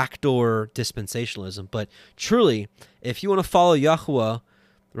a backdoor dispensationalism. But truly, if you want to follow Yahweh,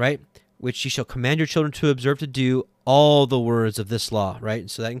 right, which ye shall command your children to observe to do all the words of this law, right?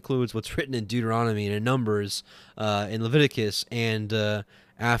 So that includes what's written in Deuteronomy and in Numbers, in Leviticus, and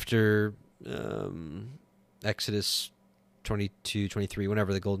after Exodus 22, 23,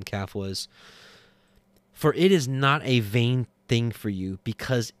 whenever the golden calf was. For it is not a vain thing for you,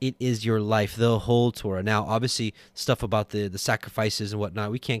 because it is your life, the whole Torah. Now, obviously, stuff about the sacrifices and whatnot,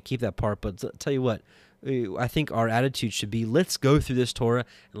 we can't keep that part, but I'll tell you what, I think our attitude should be, let's go through this Torah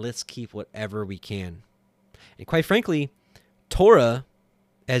and let's keep whatever we can. And quite frankly, Torah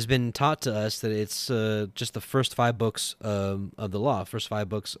has been taught to us that it's just the first 5 books of the law, first 5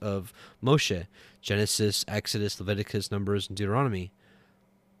 books of Moshe: Genesis, Exodus, Leviticus, Numbers, and Deuteronomy.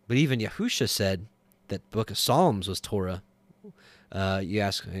 But even Yahusha said that the book of Psalms was Torah. You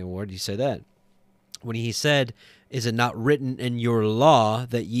ask, hey, where did he say that? When he said, "Is it not written in your law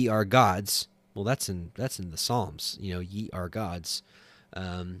that ye are gods?" Well, that's in the Psalms. Ye are gods.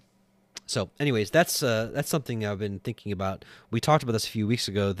 So, anyways, that's something I've been thinking about. We talked about this a few weeks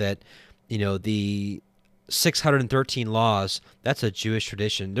ago, that the 613 laws, that's a Jewish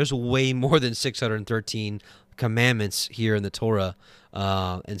tradition. There's way more than 613 commandments here in the Torah,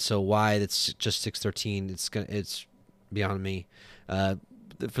 and so why it's just 613? It's beyond me.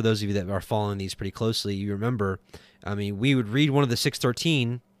 For those of you that are following these pretty closely, you remember, we would read one of the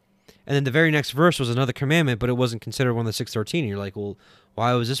 613. And then the very next verse was another commandment, but it wasn't considered one of the 613. And you're like, well,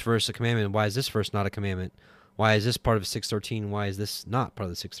 why was this verse a commandment? And why is this verse not a commandment? Why is this part of 613? Why is this not part of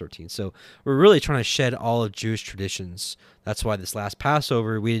the 613? So we're really trying to shed all of Jewish traditions. That's why this last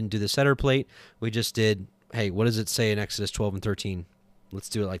Passover, we didn't do the Seder plate. We just did, hey, what does it say in Exodus 12 and 13? Let's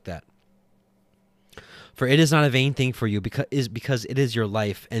do it like that. For it is not a vain thing for you, because it is your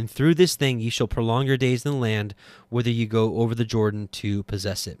life. And through this thing ye shall prolong your days in the land, whither you go over the Jordan to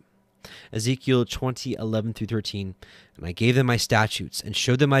possess it. Ezekiel 20:11-13. And I gave them my statutes, and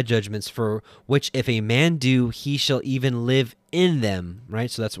showed them my judgments, for which if a man do, he shall even live in them. Right?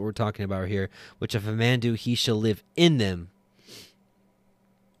 So that's what we're talking about here. Which if a man do, he shall live in them.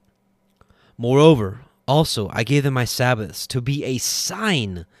 Moreover, also I gave them my Sabbaths, to be a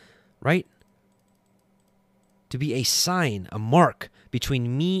sign. Right? To be a sign, a mark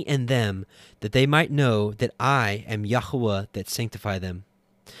between me and them, that they might know that I am Yahuwah that sanctify them.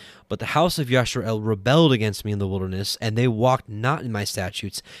 But the house of Yashrael rebelled against me in the wilderness, and they walked not in my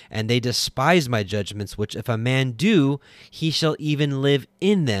statutes, and they despised my judgments, which if a man do, he shall even live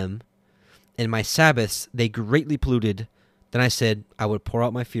in them. And my Sabbaths they greatly polluted. Then I said, I would pour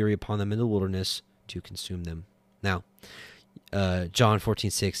out my fury upon them in the wilderness to consume them. Now, John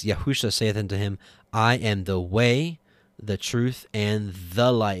 14:6, Yahusha saith unto him, I am the way, the truth, and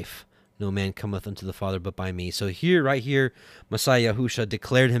the life. No man cometh unto the Father but by me. So here, right here, Messiah Yahusha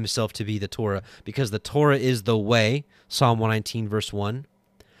declared himself to be the Torah, because the Torah is the way, Psalm 119, verse 1,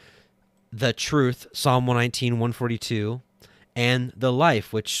 the truth, Psalm 119, 142, and the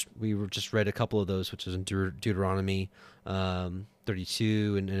life, which we just read a couple of those, which is in Deuteronomy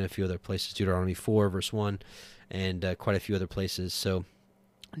 32 and a few other places, Deuteronomy 4, verse 1, and quite a few other places. So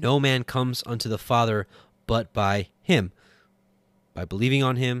no man comes unto the Father but by him, by believing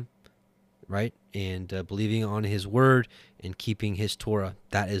on him, right? And believing on his word and keeping his Torah.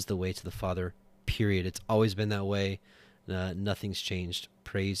 That is the way to the Father, period. It's always been that way. Nothing's changed.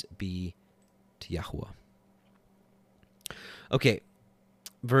 Praise be to Yahuwah. Okay,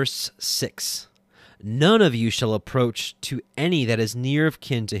 verse 6. None of you shall approach to any that is near of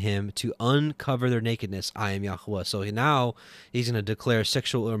kin to him to uncover their nakedness. I am Yahuwah. So now he's going to declare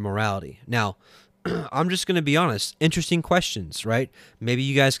sexual immorality. Now, I'm just going to be honest. Interesting questions, right? Maybe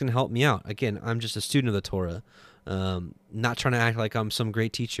you guys can help me out. Again, I'm just a student of the Torah. Not trying to act like I'm some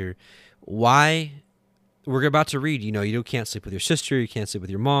great teacher. Why? We're about to read, you can't sleep with your sister, you can't sleep with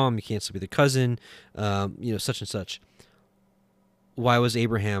your mom, you can't sleep with your cousin, such and such. Why was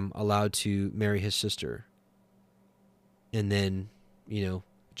Abraham allowed to marry his sister? And then,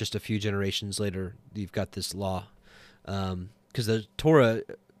 just a few generations later, you've got this law. Because the Torah,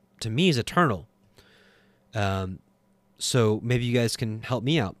 to me, is eternal. So maybe you guys can help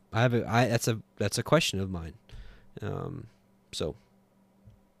me out. That's a question of mine. So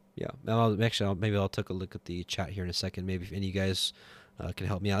yeah, maybe I'll take a look at the chat here in a second. Maybe if any of you guys can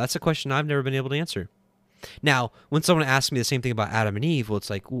help me out. That's a question I've never been able to answer. Now, when someone asks me the same thing about Adam and Eve, well,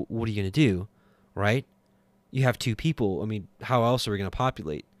 it's like, what are you going to do, right? You have two people. I mean, how else are we going to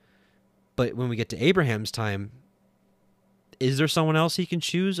populate? But when we get to Abraham's time, is there someone else he can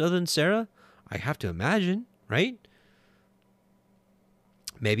choose other than Sarah? I have to imagine, right?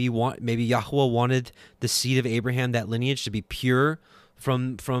 Maybe Yahuwah wanted the seed of Abraham, that lineage, to be pure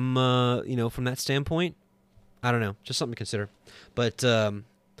from that standpoint. I don't know, just something to consider. But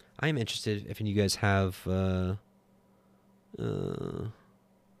I am interested if any of you guys have.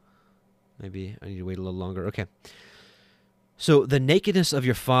 Maybe I need to wait a little longer. Okay. So the nakedness of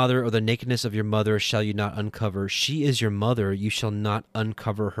your father or the nakedness of your mother shall you not uncover. She is your mother. You shall not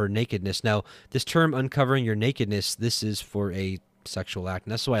uncover her nakedness. Now, this term uncovering your nakedness, this is for a sexual act.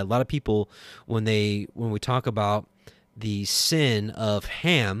 And that's why a lot of people, when we talk about the sin of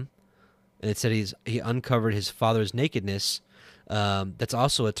Ham, and it said he uncovered his father's nakedness, that's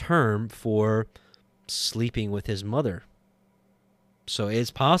also a term for sleeping with his mother. So it's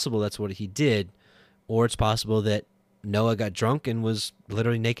possible that's what he did, or it's possible that Noah got drunk and was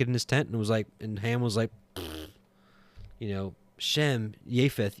literally naked in his tent and Ham was like, Shem,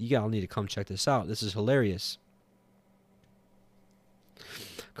 Japheth, you all need to come check this out. This is hilarious.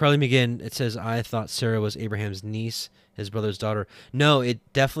 Carly McGinn, it says, I thought Sarah was Abraham's niece, his brother's daughter. No, it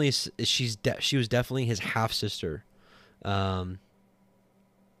definitely, she was definitely his half-sister. Yeah.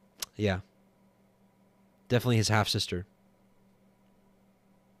 Definitely his half-sister.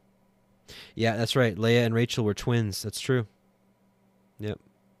 Yeah, that's right. Leah and Rachel were twins. That's true. Yep.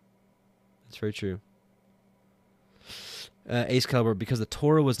 That's very true. Ace Caliber, because the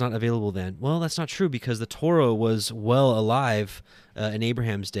Torah was not available then. Well, that's not true, because the Torah was well alive in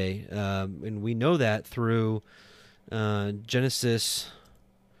Abraham's day. And we know that through Genesis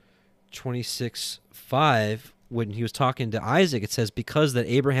 26:5, when he was talking to Isaac. It says, because that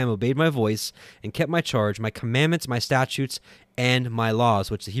Abraham obeyed my voice and kept my charge, my commandments, my statutes, and my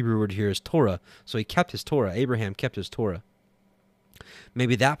laws, which the Hebrew word here is Torah. So he kept his Torah. Abraham kept his Torah.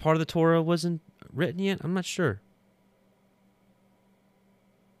 Maybe that part of the Torah wasn't written yet. I'm not sure.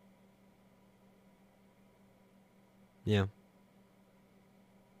 Yeah.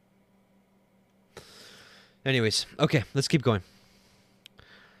 Anyways, okay, let's keep going.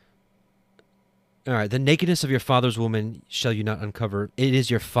 All right, the nakedness of your father's woman shall you not uncover. It is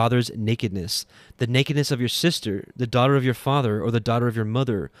your father's nakedness. The nakedness of your sister, the daughter of your father, or the daughter of your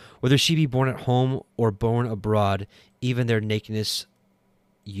mother, whether she be born at home or born abroad, even their nakedness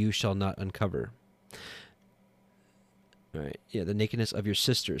you shall not uncover. All right, yeah, the nakedness of your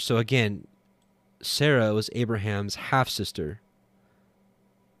sister. So again, Sarah was Abraham's half-sister.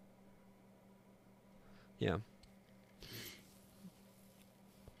 Yeah.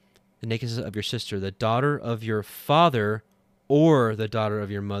 The nakedness of your sister, the daughter of your father, or the daughter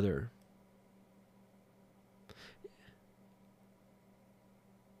of your mother.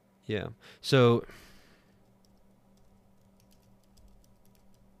 Yeah. So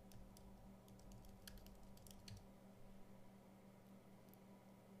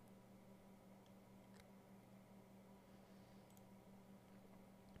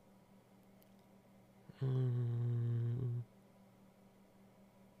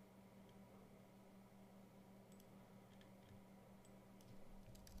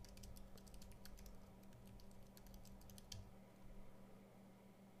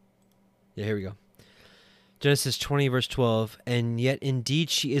yeah, here we go. Genesis 20, verse 12. And yet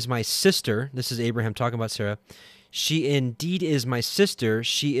indeed she is my sister. This is Abraham talking about Sarah. She indeed is my sister.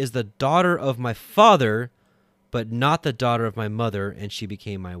 She is the daughter of my father, but not the daughter of my mother, and she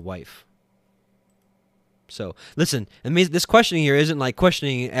became my wife. So listen, this questioning here isn't like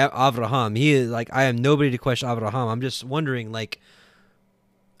questioning Avraham. He is like, I am nobody to question Avraham. I'm just wondering like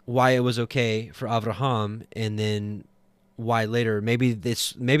why it was okay for Avraham, and then why later. Maybe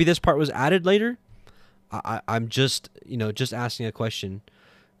this part was added later. I'm just just asking a question.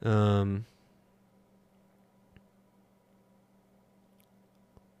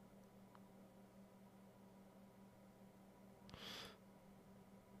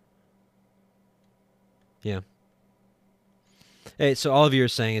 Yeah. Hey, so all of you are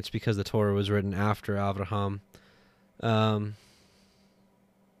saying it's because the Torah was written after Avraham.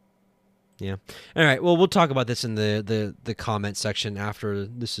 Yeah. All right. Well, we'll talk about this in the comment section after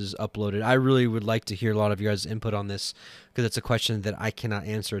this is uploaded. I really would like to hear a lot of you guys' input on this, because it's a question that I cannot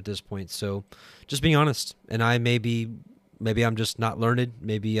answer at this point. So just being honest. And maybe I'm just not learned.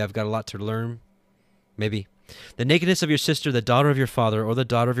 Maybe I've got a lot to learn. Maybe. The nakedness of your sister, the daughter of your father, or the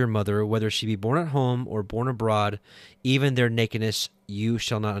daughter of your mother, whether she be born at home or born abroad, even their nakedness you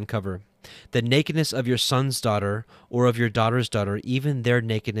shall not uncover. The nakedness of your son's daughter, or of your daughter's daughter, even their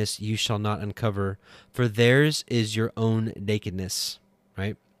nakedness you shall not uncover, for theirs is your own nakedness.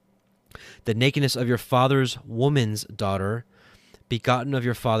 Right? The nakedness of your father's woman's daughter, begotten of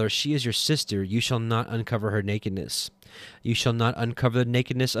your father, she is your sister, you shall not uncover her nakedness. You shall not uncover the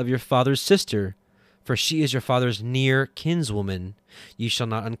nakedness of your father's sister, for she is your father's near kinswoman. You shall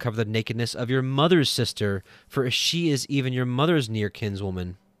not uncover the nakedness of your mother's sister, for she is even your mother's near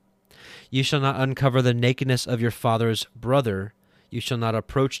kinswoman. You shall not uncover the nakedness of your father's brother. You shall not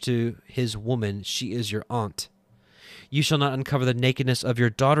approach to his woman. She is your aunt. You shall not uncover the nakedness of your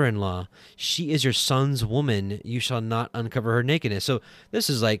daughter-in-law. She is your son's woman. You shall not uncover her nakedness. So this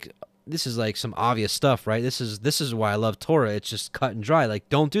is like some obvious stuff, right? This is why I love Torah. It's just cut and dry. Like,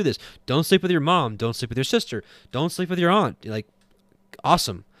 don't do this. Don't sleep with your mom. Don't sleep with your sister. Don't sleep with your aunt. Like,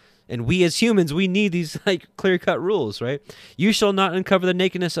 awesome. And we as humans, we need these like clear-cut rules, right? You shall not uncover the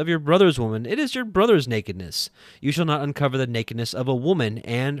nakedness of your brother's woman. It is your brother's nakedness. You shall not uncover the nakedness of a woman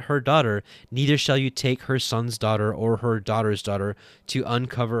and her daughter. Neither shall you take her son's daughter or her daughter's daughter to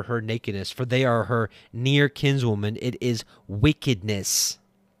uncover her nakedness, for they are her near kinswoman. It is wickedness.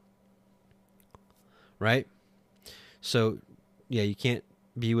 Right? So, yeah, you can't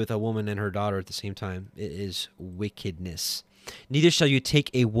be with a woman and her daughter at the same time. It is wickedness. Neither shall you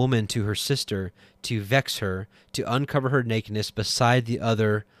take a woman to her sister to vex her, to uncover her nakedness beside the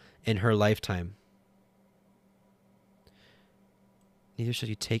other in her lifetime. Neither shall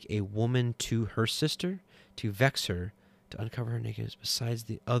you take a woman to her sister to vex her, to uncover her nakedness besides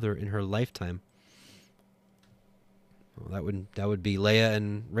the other in her lifetime. Well, that would be Leah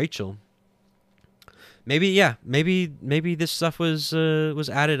and Rachel. Maybe this stuff was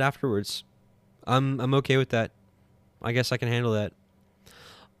added afterwards. I'm okay with that. I guess I can handle that.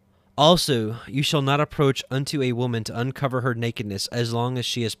 Also, you shall not approach unto a woman to uncover her nakedness, as long as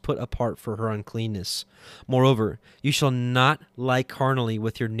she is put apart for her uncleanness. Moreover, you shall not lie carnally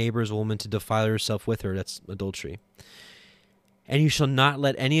with your neighbor's woman to defile yourself with her. That's adultery. And you shall not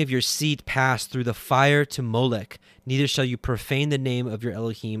let any of your seed pass through the fire to Molech. Neither shall you profane the name of your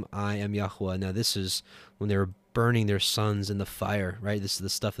Elohim. I am Yahweh. Now, this is when they were burning their sons in the fire, right? This is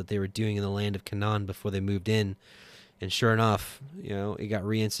the stuff that they were doing in the land of Canaan before they moved in. And sure enough, it got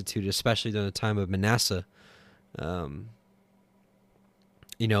reinstituted, especially during the time of Manasseh.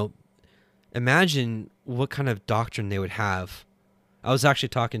 Imagine what kind of doctrine they would have. I was actually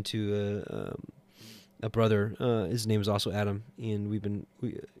talking to a brother. His name is also Adam, and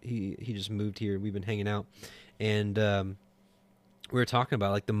he just moved here. We've been hanging out, and we were talking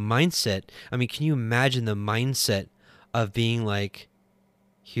about like the mindset. I mean, can you imagine the mindset of being like,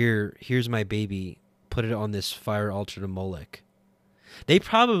 here's my baby. Put it on this fire altar to Molech. They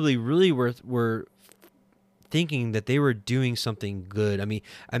probably really were thinking that they were doing something good. I mean,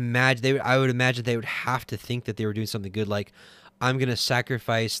 I would imagine they would have to think that they were doing something good, like, I'm going to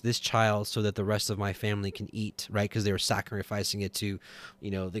sacrifice this child so that the rest of my family can eat, right? Because they were sacrificing it to,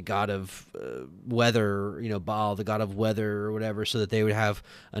 the god of weather, Baal, the god of weather or whatever, so that they would have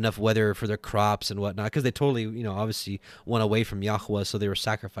enough weather for their crops and whatnot. Because they totally, obviously went away from Yahweh, so they were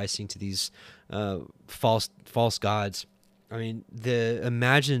sacrificing to these false gods. I mean,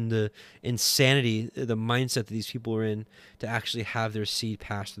 imagine the insanity, the mindset that these people were in to actually have their seed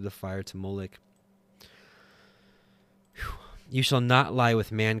pass through the fire to Molech. You shall not lie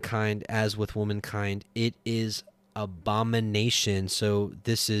with mankind as with womankind. It is abomination. So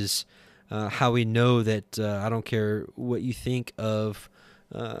this is how we know that I don't care what you think of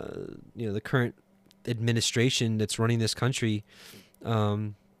the current administration that's running this country.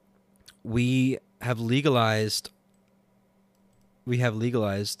 We have legalized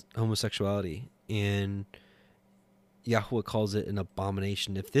homosexuality, and Yahweh calls it an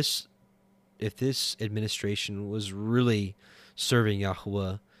abomination. If this administration was really serving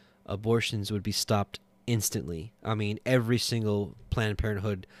Yahweh, abortions would be stopped instantly. I mean, every single Planned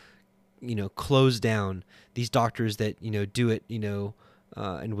Parenthood, closed down. These doctors that, do it,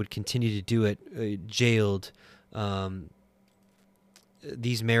 and would continue to do it, jailed.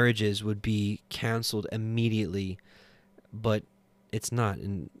 These marriages would be canceled immediately, but it's not,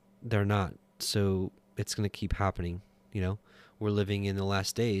 and they're not. So it's going to keep happening. We're living in the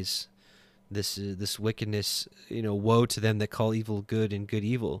last days. This wickedness, woe to them that call evil good and good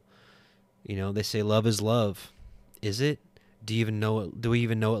evil. They say love is love. Is it? Do we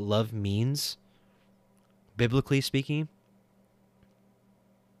even know what love means? Biblically speaking?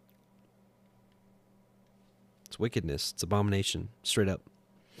 It's wickedness. It's abomination. Straight up.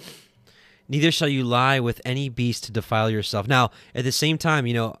 Neither shall you lie with any beast to defile yourself. Now, at the same time,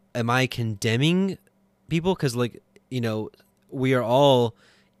 am I condemning people? Because, we are all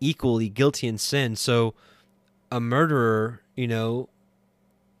equally guilty in sin. So a murderer,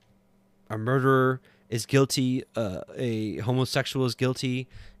 is guilty. A homosexual is guilty.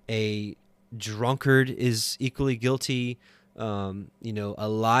 A drunkard is equally guilty. A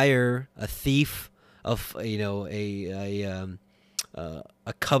liar, a thief, a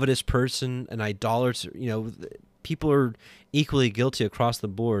covetous person, an idolater. People are equally guilty across the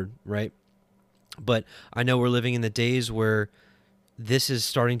board, right? But I know we're living in the days where this is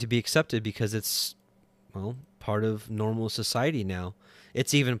starting to be accepted because it's, part of normal society now.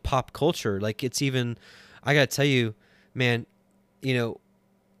 It's even pop culture. Like, it's even, I gotta tell you, man, you know,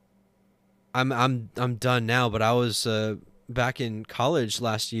 I'm done now, but I was back in college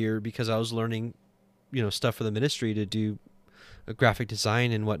last year because I was learning, stuff for the ministry to do graphic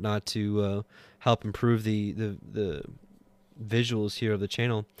design and whatnot to help improve the visuals here of the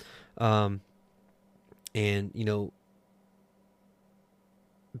channel. Um, and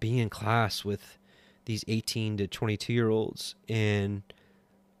being in class with these 18 to 22-year-olds, and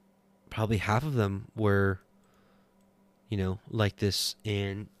probably half of them were like this,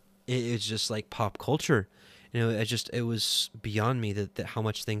 and it's just like pop culture. It was beyond me that how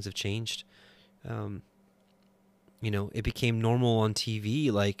much things have changed. um, it became normal on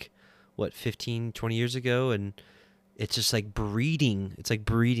TV, like what, 15, 20 years ago, and it's just like breeding. It's like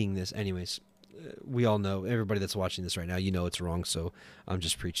breeding this. Anyways, we all know, everybody that's watching this right now, it's wrong, so I'm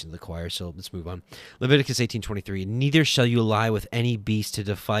just preaching to the choir, so let's move on. Leviticus 18:23, neither shall you lie with any beast to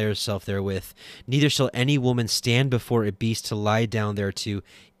defile yourself therewith, neither shall any woman stand before a beast to lie down thereto.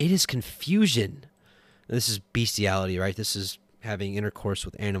 It is confusion. This is bestiality, right? This is having intercourse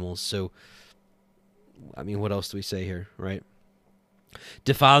with animals. So, I mean, what else do we say here, right?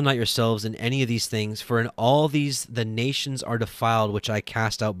 Defile not yourselves in any of these things, for in all these the nations are defiled, which I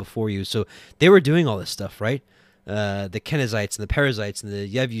cast out before you. So they were doing all this stuff, right? The Kenizzites and the Perizzites and the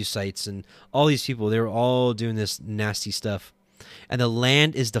Jebusites and all these people, they were all doing this nasty stuff. And the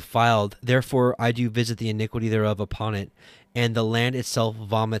land is defiled, therefore I do visit the iniquity thereof upon it, and the land itself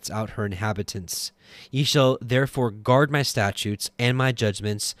vomits out her inhabitants. Ye shall therefore guard my statutes and my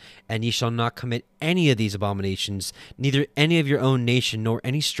judgments, and ye shall not commit any of these abominations, neither any of your own nation, nor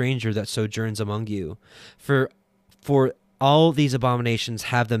any stranger that sojourns among you. For all these abominations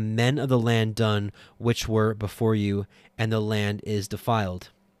have the men of the land done which were before you, and the land is defiled.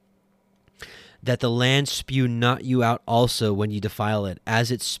 That the land spew not you out also when ye defile it,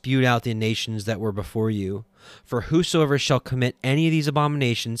 as it spewed out the nations that were before you. For whosoever shall commit any of these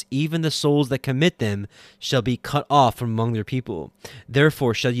abominations, even the souls that commit them, shall be cut off from among their people.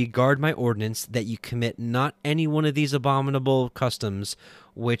 Therefore shall ye guard my ordinance, that ye commit not any one of these abominable customs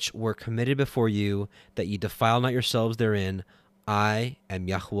which were committed before you, that ye defile not yourselves therein. I am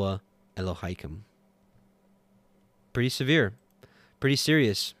Yahweh Elohaikim. Pretty severe, pretty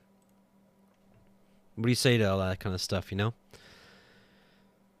serious. What do you say to all that kind of stuff,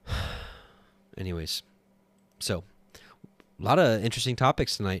 Anyways, so a lot of interesting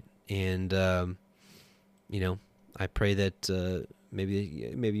topics tonight, and I pray that maybe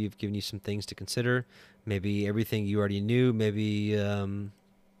you've given you some things to consider. Maybe everything you already knew. Maybe I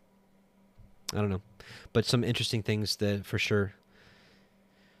don't know, but some interesting things that for sure.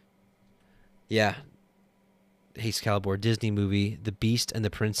 Yeah, Excalibur, Disney movie, The Beast and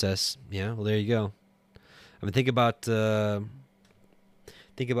the Princess. Yeah, well, there you go. I mean, think about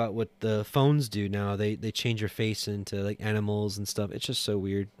what the phones do now. They change your face into like animals and stuff. It's just so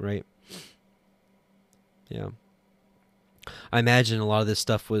weird, right? Yeah. I imagine a lot of this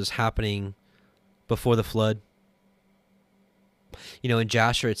stuff was happening before the flood. In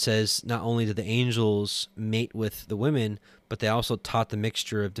Jasher it says not only did the angels mate with the women, but they also taught the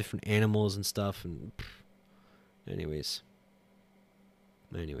mixture of different animals and stuff. And anyways,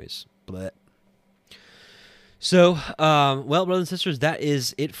 bleh. So, well, brothers and sisters, that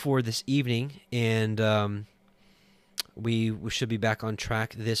is it for this evening, and we should be back on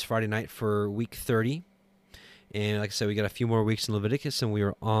track this Friday night for week 30. And like I said, we got a few more weeks in Leviticus, and we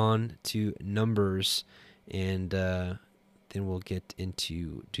are on to Numbers, and then we'll get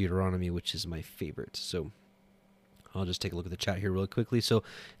into Deuteronomy, which is my favorite. So I'll just take a look at the chat here really quickly. So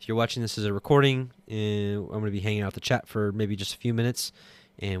if you're watching this as a recording, I'm going to be hanging out the chat for maybe just a few minutes,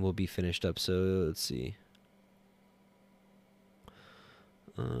 and we'll be finished up. So let's see.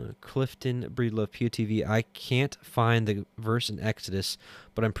 Clifton Breedlove POTV. I can't find the verse in Exodus,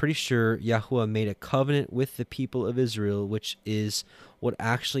 but I'm pretty sure Yahuwah made a covenant with the people of Israel, which is what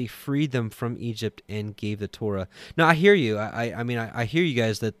actually freed them from Egypt and gave the Torah. Now I hear you. I mean I hear you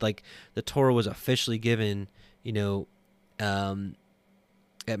guys that like the Torah was officially given, at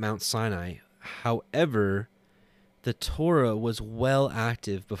Mount Sinai. However, the Torah was well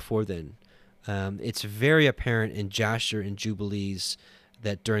active before then. It's very apparent in Jasher and Jubilees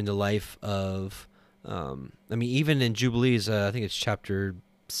that during the life of, even in Jubilees, I think it's chapter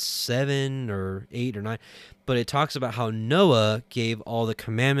 7 or 8 or 9, but it talks about how Noah gave all the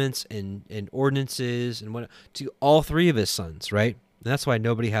commandments and ordinances and what to all 3 of his sons, right? And that's why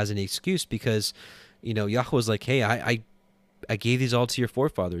nobody has any excuse, because, Yahweh was like, hey, I gave these all to your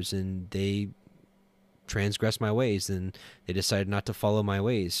forefathers, and they transgressed my ways, and they decided not to follow my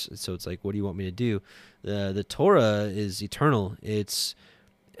ways. So it's like, what do you want me to do? The Torah is eternal. It's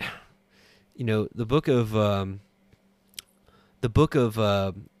the book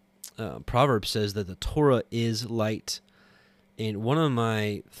of Proverbs says that the Torah is light. And one of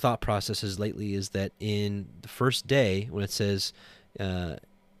my thought processes lately is that in the first day, when it says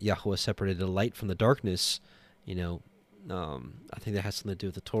Yahweh separated the light from the darkness, I think that has something to do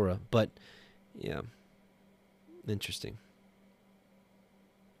with the Torah. But, yeah, interesting.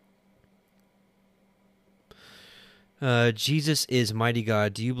 Jesus is mighty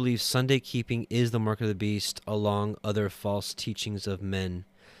God. Do you believe Sunday keeping is the mark of the beast along other false teachings of men?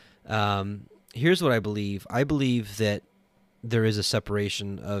 Here's what I believe. I believe that there is a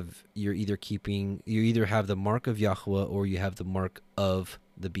separation of you either have the mark of Yahweh or you have the mark of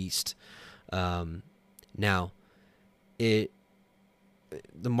the beast. Now, the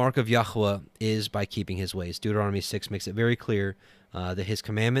mark of Yahweh is by keeping his ways. Deuteronomy 6 makes it very clear that his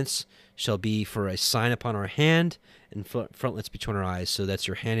commandments shall be for a sign upon our hand and frontlets between our eyes. So that's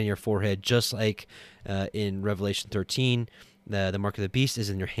your hand and your forehead, just like in Revelation 13, the mark of the beast is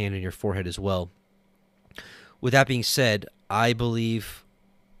in your hand and your forehead as well. With that being said, I believe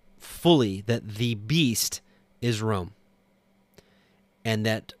fully that the beast is Rome, and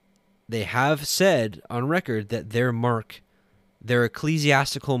that they have said on record that their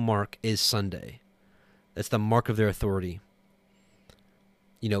ecclesiastical mark is Sunday. That's the mark of their authority.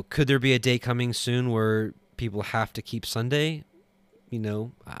 Could there be a day coming soon where people have to keep Sunday? I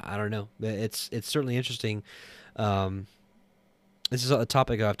don't know. It's certainly interesting. This is a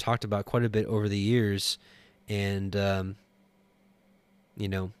topic I've talked about quite a bit over the years, and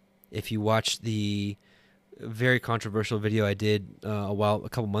if you watch the very controversial video I did a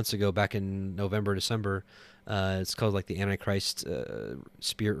couple months ago, back in November, December, it's called like the Antichrist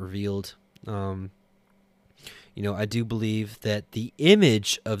Spirit Revealed. I do believe that the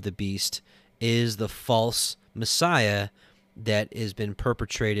image of the beast is the false Messiah that has been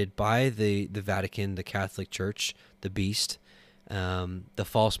perpetrated by the Vatican, the Catholic Church, the beast, the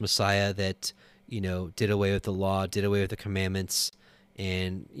false Messiah that, did away with the law, did away with the commandments,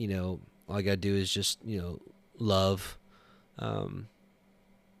 and, all I got to do is just, love. I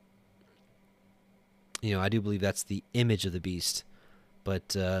do believe that's the image of the beast.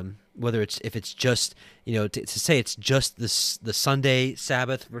 But if it's just, to say it's just the Sunday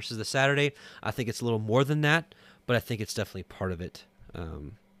Sabbath versus the Saturday, I think it's a little more than that, but I think it's definitely part of it.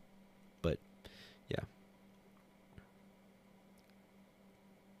 But, yeah.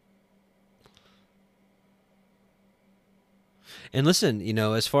 And listen,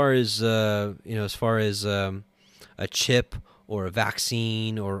 as far as a chip or a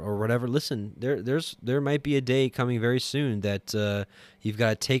vaccine or whatever, listen, there might be a day coming very soon that you've got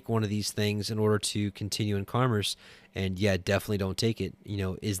to take one of these things in order to continue in commerce. And yeah, definitely don't take it.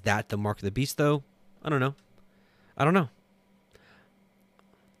 Is that the mark of the beast though? I don't know.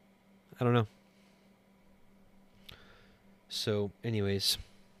 So anyways,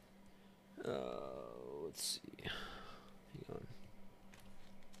 let's see. Hang on.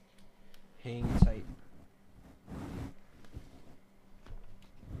 Hang tight.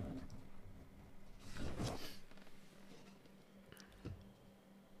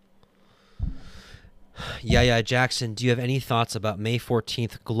 Yeah, Jackson, do you have any thoughts about May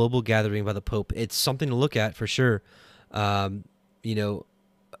 14th global gathering by the Pope? It's something to look at for sure. Over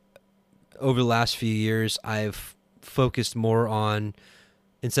the last few years, I've focused more on,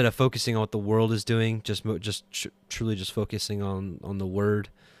 instead of focusing on what the world is doing, truly just focusing on the Word,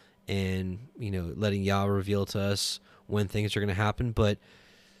 and letting Yah reveal to us when things are going to happen. But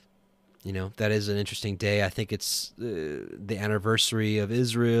that is an interesting day. I think it's the anniversary of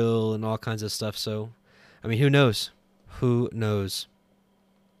Israel and all kinds of stuff. So, I mean, who knows? Who knows?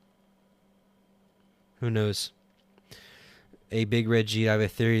 A Big Red G, I have a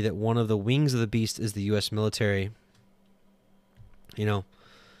theory that one of the wings of the beast is the U.S. military.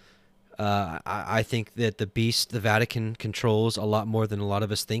 I think that the beast, the Vatican, controls a lot more than a lot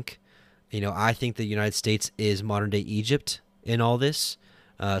of us think. I think the United States is modern-day Egypt in all this.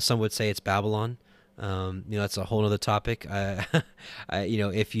 Some would say it's Babylon. That's a whole other topic.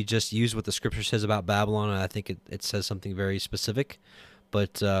 If you just use what the scripture says about Babylon, I think it says something very specific.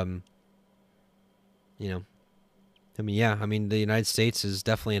 But, the United States is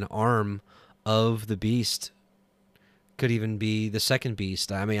definitely an arm of the beast. Could even be the second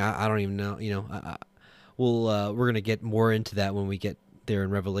beast. I mean, I don't even know. We're going to get more into that when we get there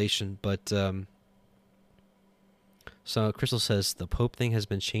in Revelation. But, so Crystal says the Pope thing has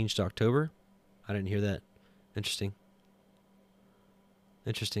been changed to October. I didn't hear that. Interesting.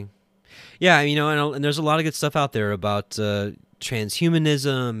 Yeah, and there's a lot of good stuff out there about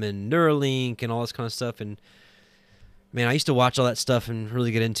transhumanism and Neuralink and all this kind of stuff. And man, I used to watch all that stuff and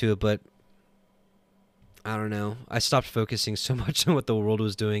really get into it, but I don't know. I stopped focusing so much on what the world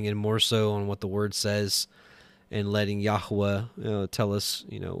was doing and more so on what the word says and letting Yahweh tell us,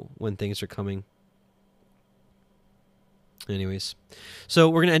 when things are coming. Anyways, so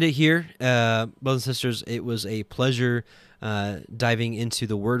we're going to end it here. Brothers and sisters, it was a pleasure diving into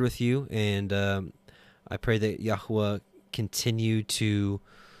the word with you. And I pray that Yahweh continue to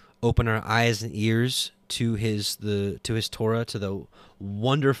open our eyes and ears to his Torah, to the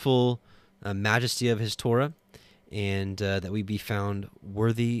wonderful majesty of his Torah, and that we be found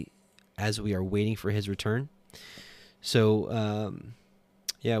worthy as we are waiting for his return. So,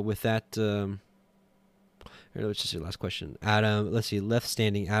 with that, let's just do the last question. Adam, let's see, left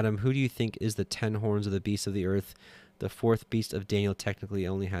standing. Adam, who do you think is the 10 horns of the beast of the earth? The fourth beast of Daniel technically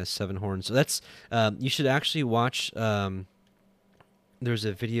only has 7 horns. So that's, you should actually watch, there's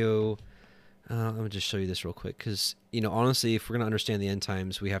a video. Let me just show you this real quick, because honestly, if we're gonna understand the end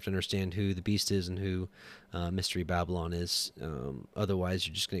times, we have to understand who the beast is and who Mystery Babylon is. Otherwise,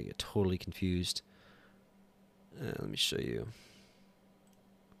 you're just gonna get totally confused. Let me show you.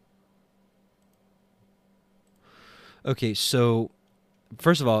 Okay, so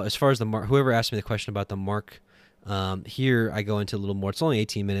first of all, as far as the mark, whoever asked me the question about the mark, here I go into a little more. It's only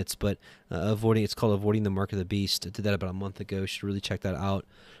 18 minutes, but it's called Avoiding the Mark of the Beast. I did that about a month ago. You should really check that out.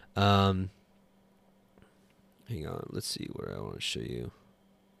 Hang on, let's see where I want to show you.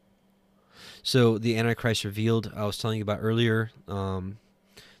 So the Antichrist revealed, I was telling you about earlier.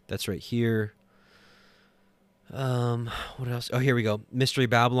 That's right here. What else? Oh, here we go. Mystery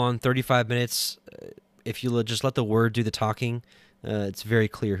Babylon, 35 minutes. If you just let the word do the talking, it's very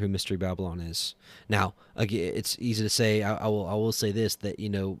clear who Mystery Babylon is. Now, again, it's easy to say. I will say this, that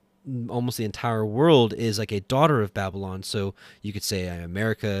almost the entire world is like a daughter of Babylon. So you could say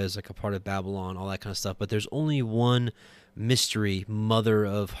America is like a part of Babylon, all that kind of stuff. But there's only one mystery, mother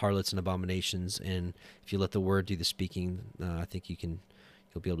of harlots and abominations. And if you let the word do the speaking, I think you'll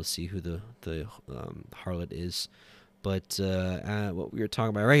be able to see who the harlot is. But what we were talking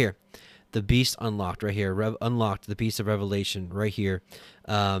about right here, the beast unlocked right here, unlocked the beast of Revelation right here.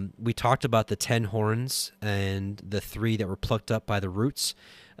 We talked about the 10 horns and the 3 that were plucked up by the roots.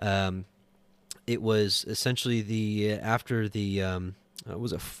 It was essentially after the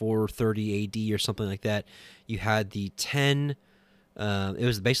was it 430 AD or something like that. You had the 10. It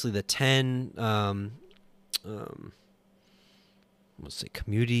was basically the 10. Let's say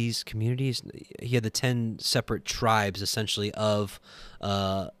communities. He had the 10 separate tribes essentially of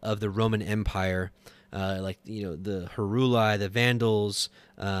the Roman Empire, like the Heruli, the Vandals,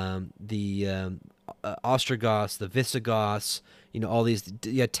 the Ostrogoths, the Visigoths. All these.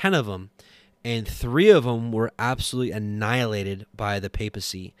 You had 10 of them, and 3 of them were absolutely annihilated by the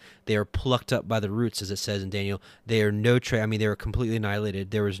papacy. They are plucked up by the roots, as it says in Daniel. They are they were completely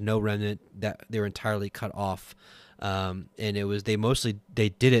annihilated. There was no remnant. That they were entirely cut off. And it was they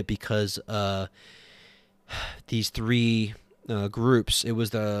did it because these 3 groups. It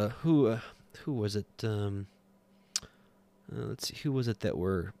was who was it? Let's see, who was it that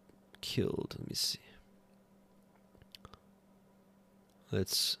were killed? Let me see.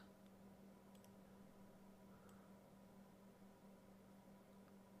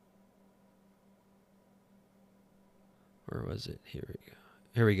 Where was it? Here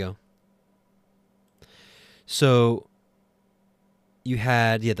we go. So you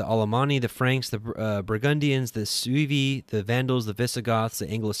had the Alemanni, the Franks, the Burgundians, the Suevi, the Vandals, the Visigoths, the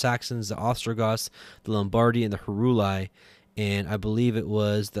Anglo-Saxons, the Ostrogoths, the Lombardi, and the Heruli. And I believe it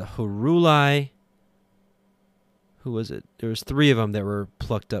was the Heruli. Who was it? There was 3 of them that were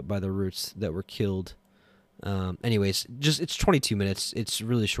plucked up by the roots that were killed. Anyways, it's 22 minutes. It's a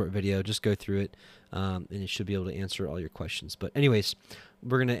really short video. Just go through it, and it should be able to answer all your questions. But anyways,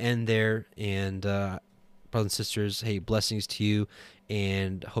 we're going to end there. And brothers and sisters, hey, blessings to you,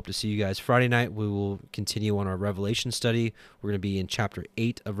 and hope to see you guys Friday night. We will continue on our Revelation study. We're going to be in chapter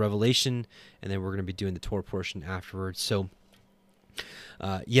 8 of Revelation, and then we're going to be doing the Torah portion afterwards. So,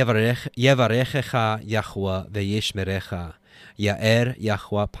 Yevarechecha Yahweh ve'yishmerecha, Ya'er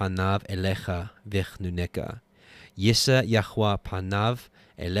Yahweh panav elecha v'chnuneka, Yisa Yahweh panav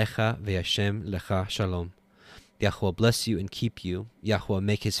elecha ve'Hashem lecha shalom. Yahweh bless you and keep you. Yahweh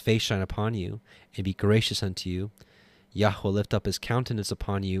make his face shine upon you and be gracious unto you. Yahweh lift up his countenance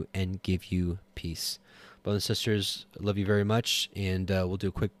upon you and give you peace. Brothers and sisters, I love you very much, and we'll do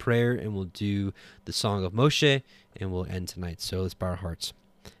a quick prayer, and we'll do the Song of Moshe, and we'll end tonight. So let's bow our hearts.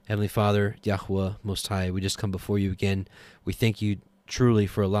 Heavenly Father, Yahweh Most High, we just come before you again. We thank you truly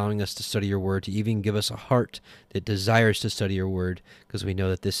for allowing us to study your word, to even give us a heart that desires to study your word, because we know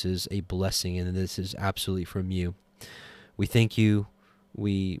that this is a blessing and this is absolutely from you. We thank you.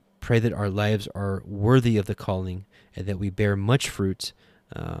 We pray that our lives are worthy of the calling and that we bear much fruit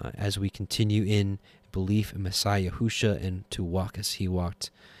as we continue in belief in Messiah Yahushua and to walk as he walked.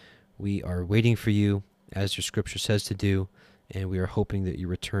 We are waiting for you, as your scripture says to do, and we are hoping that your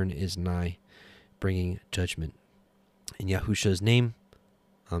return is nigh, bringing judgment. In Yahushua's name,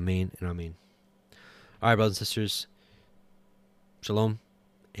 amen and amen. All right, brothers and sisters, shalom,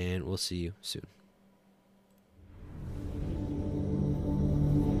 and we'll see you soon.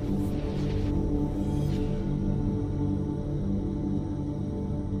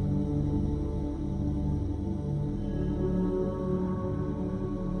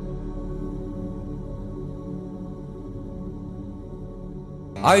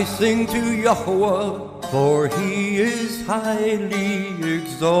 I sing to Yahweh, for he is highly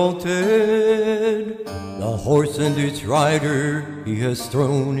exalted. The horse and its rider he has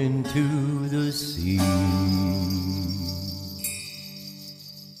thrown into the sea.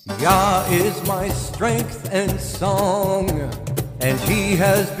 Yah is my strength and song, and he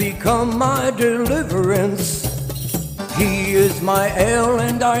has become my deliverance. He is my El,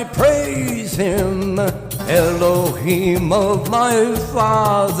 and I praise him, Elohim of my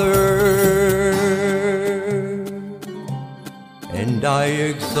father, and I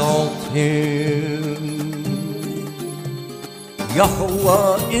exalt him.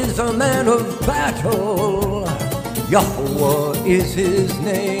 Yahweh is a man of battle, Yahweh is his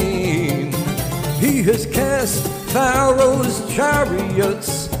name. He has cast Pharaoh's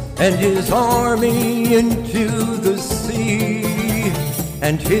chariots and his army into the sea,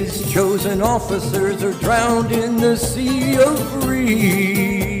 and his chosen officers are drowned in the sea of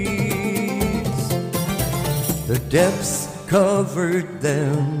reeds. The depths covered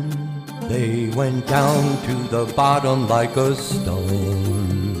them, they went down to the bottom like a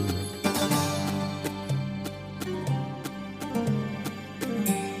stone.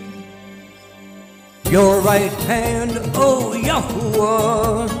 Your right hand, O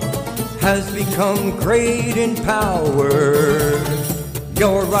Yahuwah, has become great in power.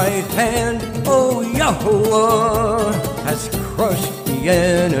 Your right hand, O Yahuwah, has crushed the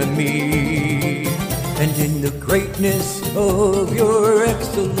enemy. And in the greatness of your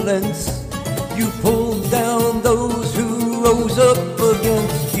excellence, you pulled down those who rose up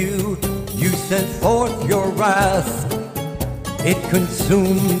against you. You sent forth your wrath, it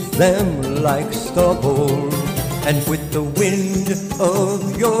consumed them like stubble. And with the wind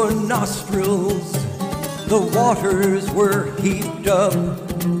of your nostrils, the waters were heaped up.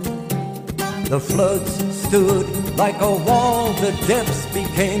 The floods stood like a wall, the depths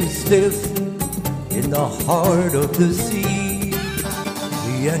became stiff in the heart of the sea.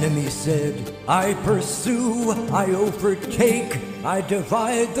 The enemy said, I pursue, I overtake, I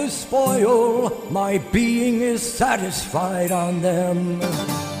divide the spoil, my being is satisfied on them.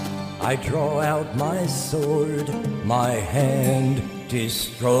 I draw out my sword, my hand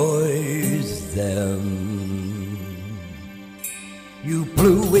destroys them. You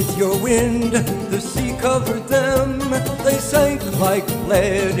blew with your wind, the sea covered them, they sank like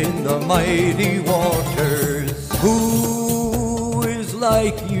lead in the mighty waters. Who is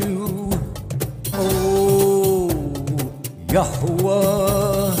like you, O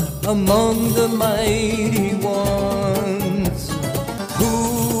Yahweh, among the mighty ones?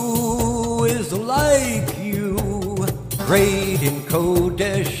 Who is like you, great in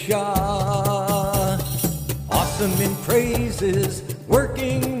Kodeshah, awesome in praises,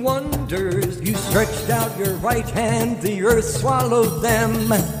 working wonders? You stretched out your right hand, the earth swallowed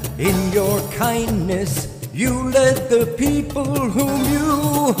them. In your kindness, you led the people whom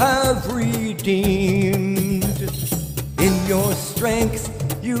you have redeemed. In your strength,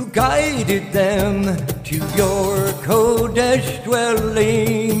 you guided them to your Kodesh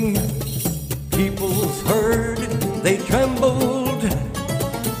dwelling. Peoples heard, they trembled,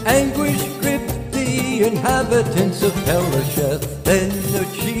 anguish gripped the inhabitants of Pelasheth. Then the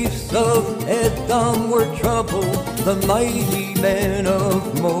chiefs of Edom were troubled, the mighty men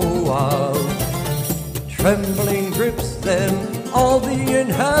of Moab. Trembling grips them, all the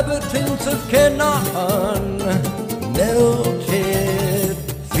inhabitants of Canaan melted.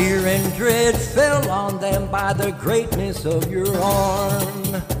 Fear and dread fell on them by the greatness of your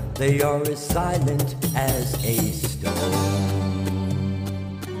arm. They are as silent as a stone,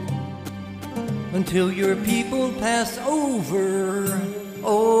 until your people pass over,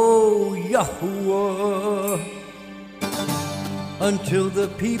 O Yahuwah. Until the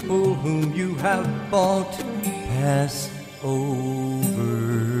people whom you have bought pass over.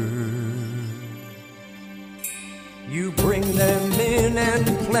 You bring them in and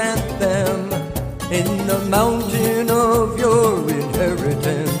plant them in the mountain of your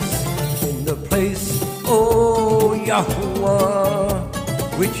inheritance. place, O Yahuwah,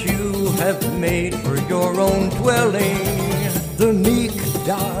 which you have made for your own dwelling, the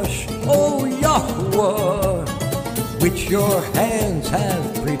Mikdash, O Yahuwah, which your hands have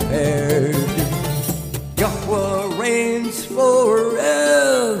prepared. Yahuwah reigns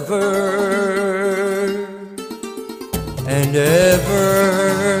forever and ever.